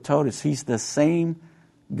the Lord told us. He's the same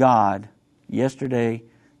God yesterday,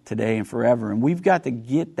 today, and forever. And we've got to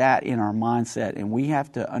get that in our mindset, and we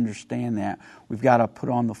have to understand that. We've got to put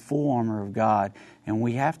on the full armor of God, and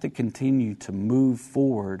we have to continue to move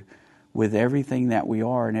forward with everything that we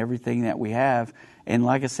are and everything that we have. And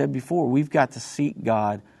like I said before, we've got to seek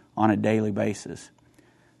God on a daily basis.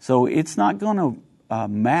 So it's not going to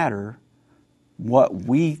matter what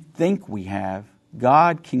we think we have.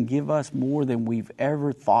 God can give us more than we've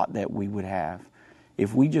ever thought that we would have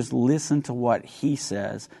if we just listen to what He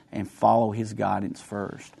says and follow His guidance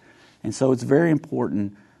first. And so it's very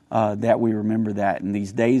important that we remember that in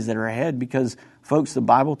these days that are ahead, because, folks, the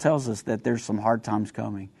Bible tells us that there's some hard times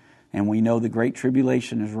coming. And we know the Great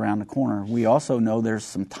Tribulation is around the corner. We also know there's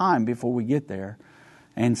some time before we get there.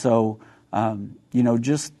 And so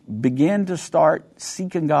just begin to start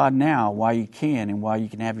seeking God now while you can and while you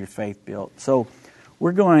can have your faith built. So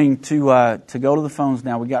we're going to go to the phones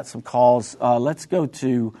now. We got some calls. Let's go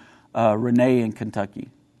to Renee in Kentucky.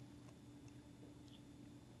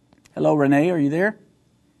 Hello, Renee. Are you there?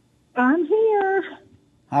 I'm here.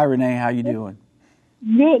 Hi, Renee. How you doing?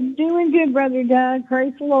 Good, doing good, Brother Doug.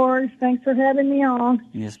 Praise the Lord. Thanks for having me on.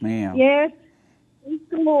 Yes, ma'am. Yes, praise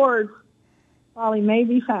the Lord while he may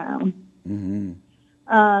be found. Mm-hmm.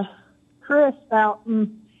 Chris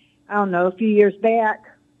Fountain, I don't know, a few years back,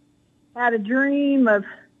 had a dream of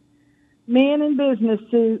men in business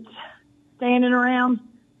suits standing around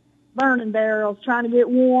burning barrels trying to get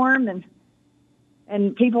warm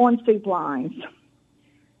and people in soup lines.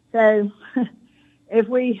 So if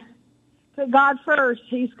we put God first,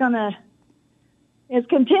 it's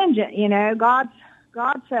contingent,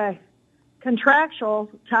 God's a contractual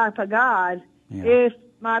type of God. Yeah. If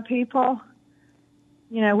my people,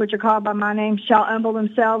 which are called by my name, shall humble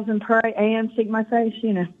themselves and pray and seek my face,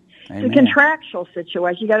 Amen. It's a contractual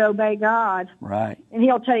situation. You got to obey God. Right. And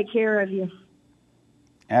he'll take care of you.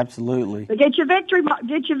 Absolutely. But get your victory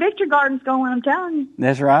gardens going, I'm telling you.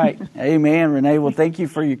 That's right. Amen, Renee. Well, thank you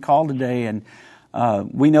for your call today. And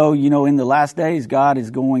we know, in the last days, God is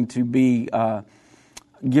going to be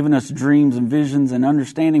giving us dreams and visions and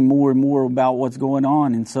understanding more and more about what's going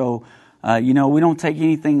on. And so, we don't take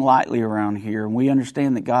anything lightly around here. And we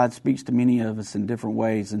understand that God speaks to many of us in different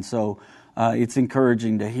ways. And so it's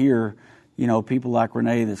encouraging to hear, people like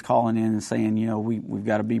Renee that's calling in and saying, we've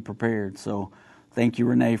got to be prepared. So thank you,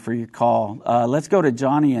 Renee, for your call. Let's go to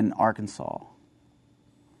Johnny in Arkansas.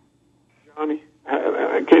 Johnny,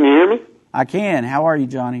 can you hear me? I can. How are you,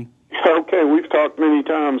 Johnny? Okay, we've talked many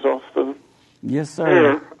times off the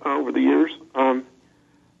air over the years.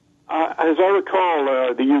 As I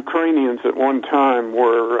recall, the Ukrainians at one time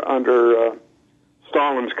were under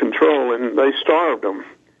Stalin's control, and they starved them.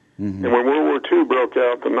 Mm-hmm. And when World War II broke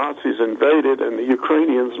out, the Nazis invaded, and the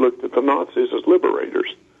Ukrainians looked at the Nazis as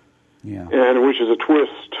liberators. Yeah. And which is a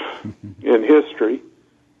twist in history.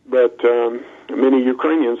 But many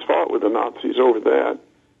Ukrainians fought with the Nazis over that.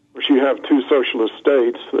 Which you have two socialist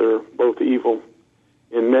states that are both evil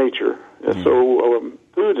in nature. And so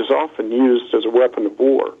food is often used as a weapon of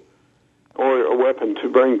war or a weapon to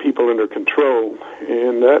bring people under control.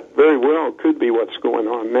 And that very well could be what's going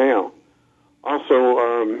on now.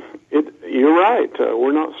 Also, you're right.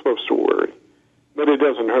 We're not supposed to worry. But it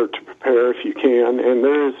doesn't hurt to prepare if you can. And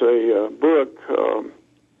there is a book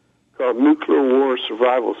called Nuclear War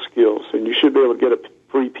Survival Skills. And you should be able to get a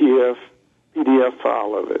free PDF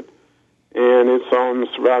file of it, and it's on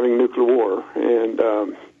surviving nuclear war. And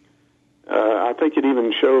I think it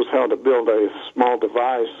even shows how to build a small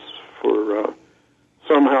device for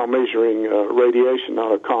somehow measuring radiation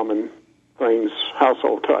out of common things,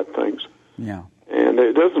 household type things. Yeah. And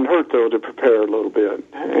it doesn't hurt, though, to prepare a little bit,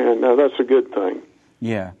 and that's a good thing.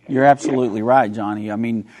 Yeah, you're absolutely right, Johnny. I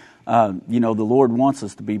mean, the Lord wants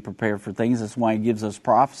us to be prepared for things. That's why He gives us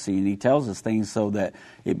prophecy, and He tells us things so that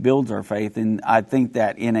it builds our faith. And I think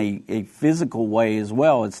that in a physical way as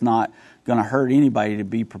well, it's not going to hurt anybody to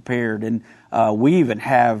be prepared. And we even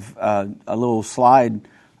have a little slide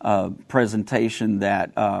presentation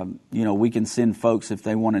that, we can send folks if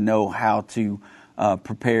they want to know how to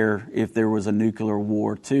prepare if there was a nuclear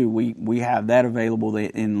war, too. We have that available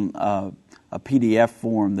in a PDF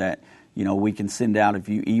form that we can send out. If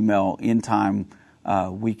you email In Time,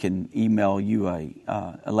 we can email you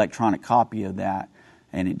a electronic copy of that,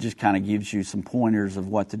 and it just kind of gives you some pointers of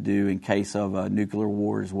what to do in case of a nuclear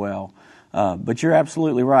war as well. But you're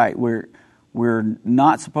absolutely right. We're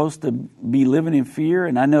not supposed to be living in fear,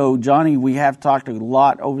 and I know, Johnny, we have talked a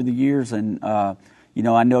lot over the years, and I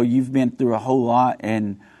know you've been through a whole lot,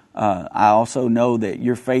 and I also know that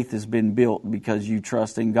your faith has been built because you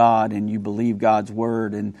trust in God and you believe God's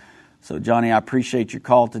word. And so, Johnny, I appreciate your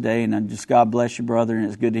call today, and God bless you, brother, and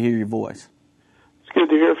it's good to hear your voice. It's good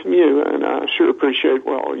to hear from you, and I sure appreciate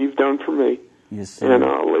what you've done for me. Yes, sir. And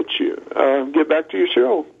I'll let you get back to your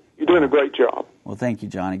show. You're doing a great job. Well, thank you,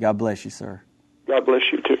 Johnny. God bless you, sir. God bless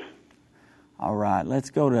you, too. All right, let's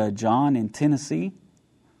go to John in Tennessee.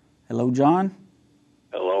 Hello, John.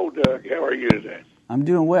 Hello, Doug. How are you today? I'm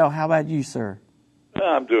doing well. How about you, sir?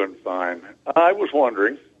 I'm doing fine. I was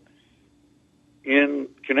wondering, in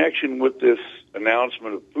connection with this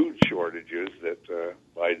announcement of food shortages that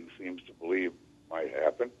Biden seems to believe might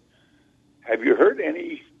happen, have you heard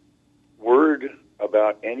any word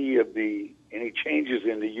about any changes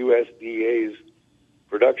in the USDA's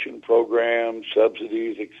production programs,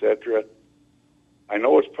 subsidies, etc.? I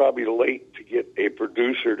know it's probably late to get a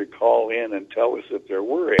producer to call in and tell us if there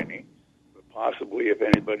were any, possibly if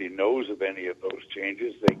anybody knows of any of those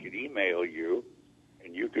changes, they could email you,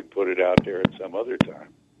 and you could put it out there at some other time.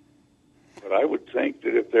 But I would think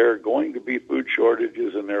that if there are going to be food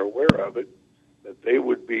shortages and they're aware of it, that they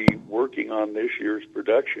would be working on this year's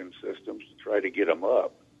production systems to try to get them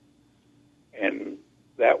up. And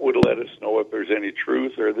that would let us know if there's any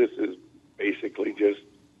truth or this is basically just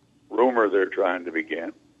rumor they're trying to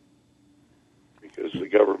begin. Because the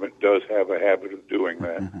government does have a habit of doing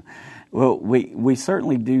that. Well, we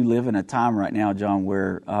certainly do live in a time right now, John,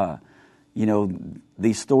 where,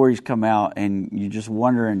 these stories come out and you're just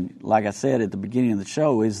wondering, like I said at the beginning of the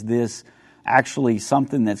show, is this actually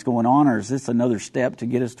something that's going on, or is this another step to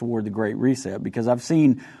get us toward the Great Reset? Because I've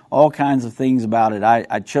seen all kinds of things about it.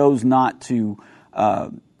 I chose not to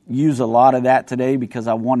use a lot of that today because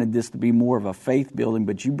I wanted this to be more of a faith building,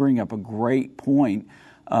 but you bring up a great point.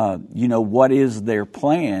 What is their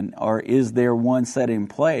plan, or is there one set in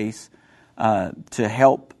place to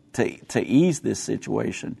help to ease this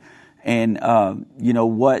situation? And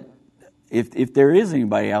what if there is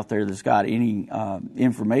anybody out there that's got any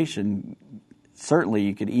information, certainly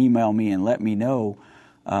you could email me and let me know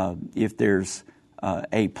if there's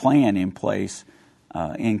a plan in place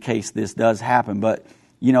in case this does happen. But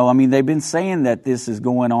they've been saying that this is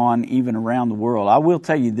going on even around the world. I will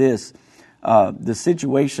tell you this. The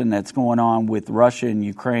situation that's going on with Russia and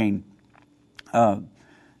Ukraine,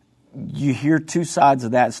 you hear two sides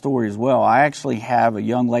of that story as well. I actually have a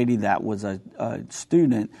young lady that was a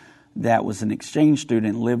student that was an exchange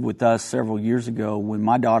student, lived with us several years ago when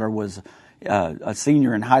my daughter was a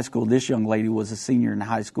senior in high school. This young lady was a senior in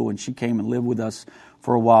high school, and she came and lived with us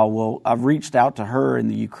for a while. Well, I've reached out to her in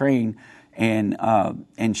the Ukraine, and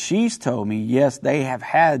she's told me, yes, they have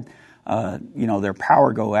had their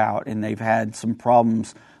power go out, and they've had some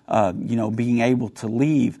problems, being able to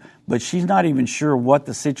leave. But she's not even sure what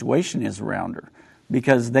the situation is around her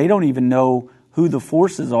because they don't even know who the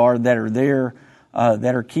forces are that are there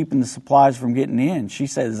that are keeping the supplies from getting in. She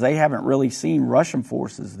says they haven't really seen Russian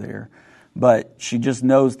forces there, but she just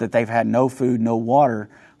knows that they've had no food, no water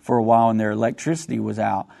for a while, and their electricity was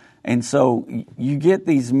out. And so you get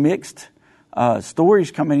these mixed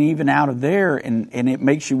stories coming even out of there, and it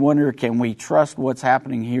makes you wonder, can we trust what's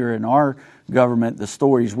happening here in our government, the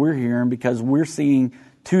stories we're hearing, because we're seeing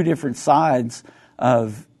two different sides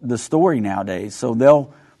of the story nowadays. So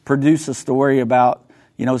they'll produce a story about,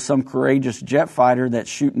 some courageous jet fighter that's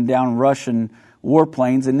shooting down Russian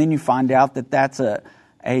warplanes, and then you find out that that's a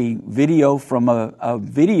video from a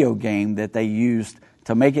video game that they used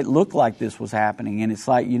to make it look like this was happening. And it's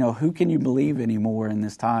like, who can you believe anymore in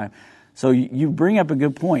this time? So you bring up a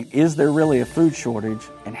good point. Is there really a food shortage,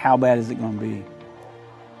 and how bad is it going to be?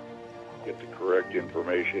 Get the correct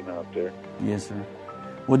information out there. Yes, sir.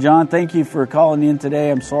 Well, John, thank you for calling in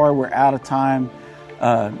today. I'm sorry we're out of time,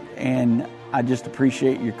 and I just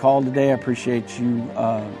appreciate your call today. I appreciate you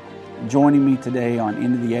joining me today on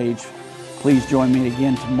End of the Age. Please join me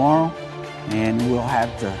again tomorrow, and we'll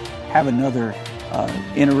have to have another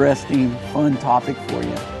interesting, fun topic for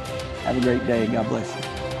you. Have a great day. God bless you.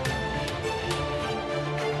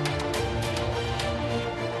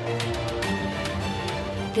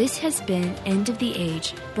 This has been End of the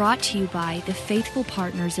Age, brought to you by the faithful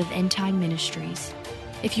partners of End Time Ministries.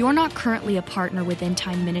 If you're not currently a partner with End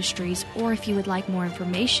Time Ministries, or if you would like more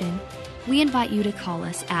information, we invite you to call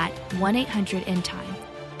us at 1-800-END-TIME.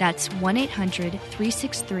 That's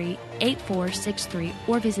 1-800-363-8463,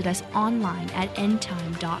 or visit us online at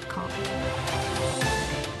endtime.com.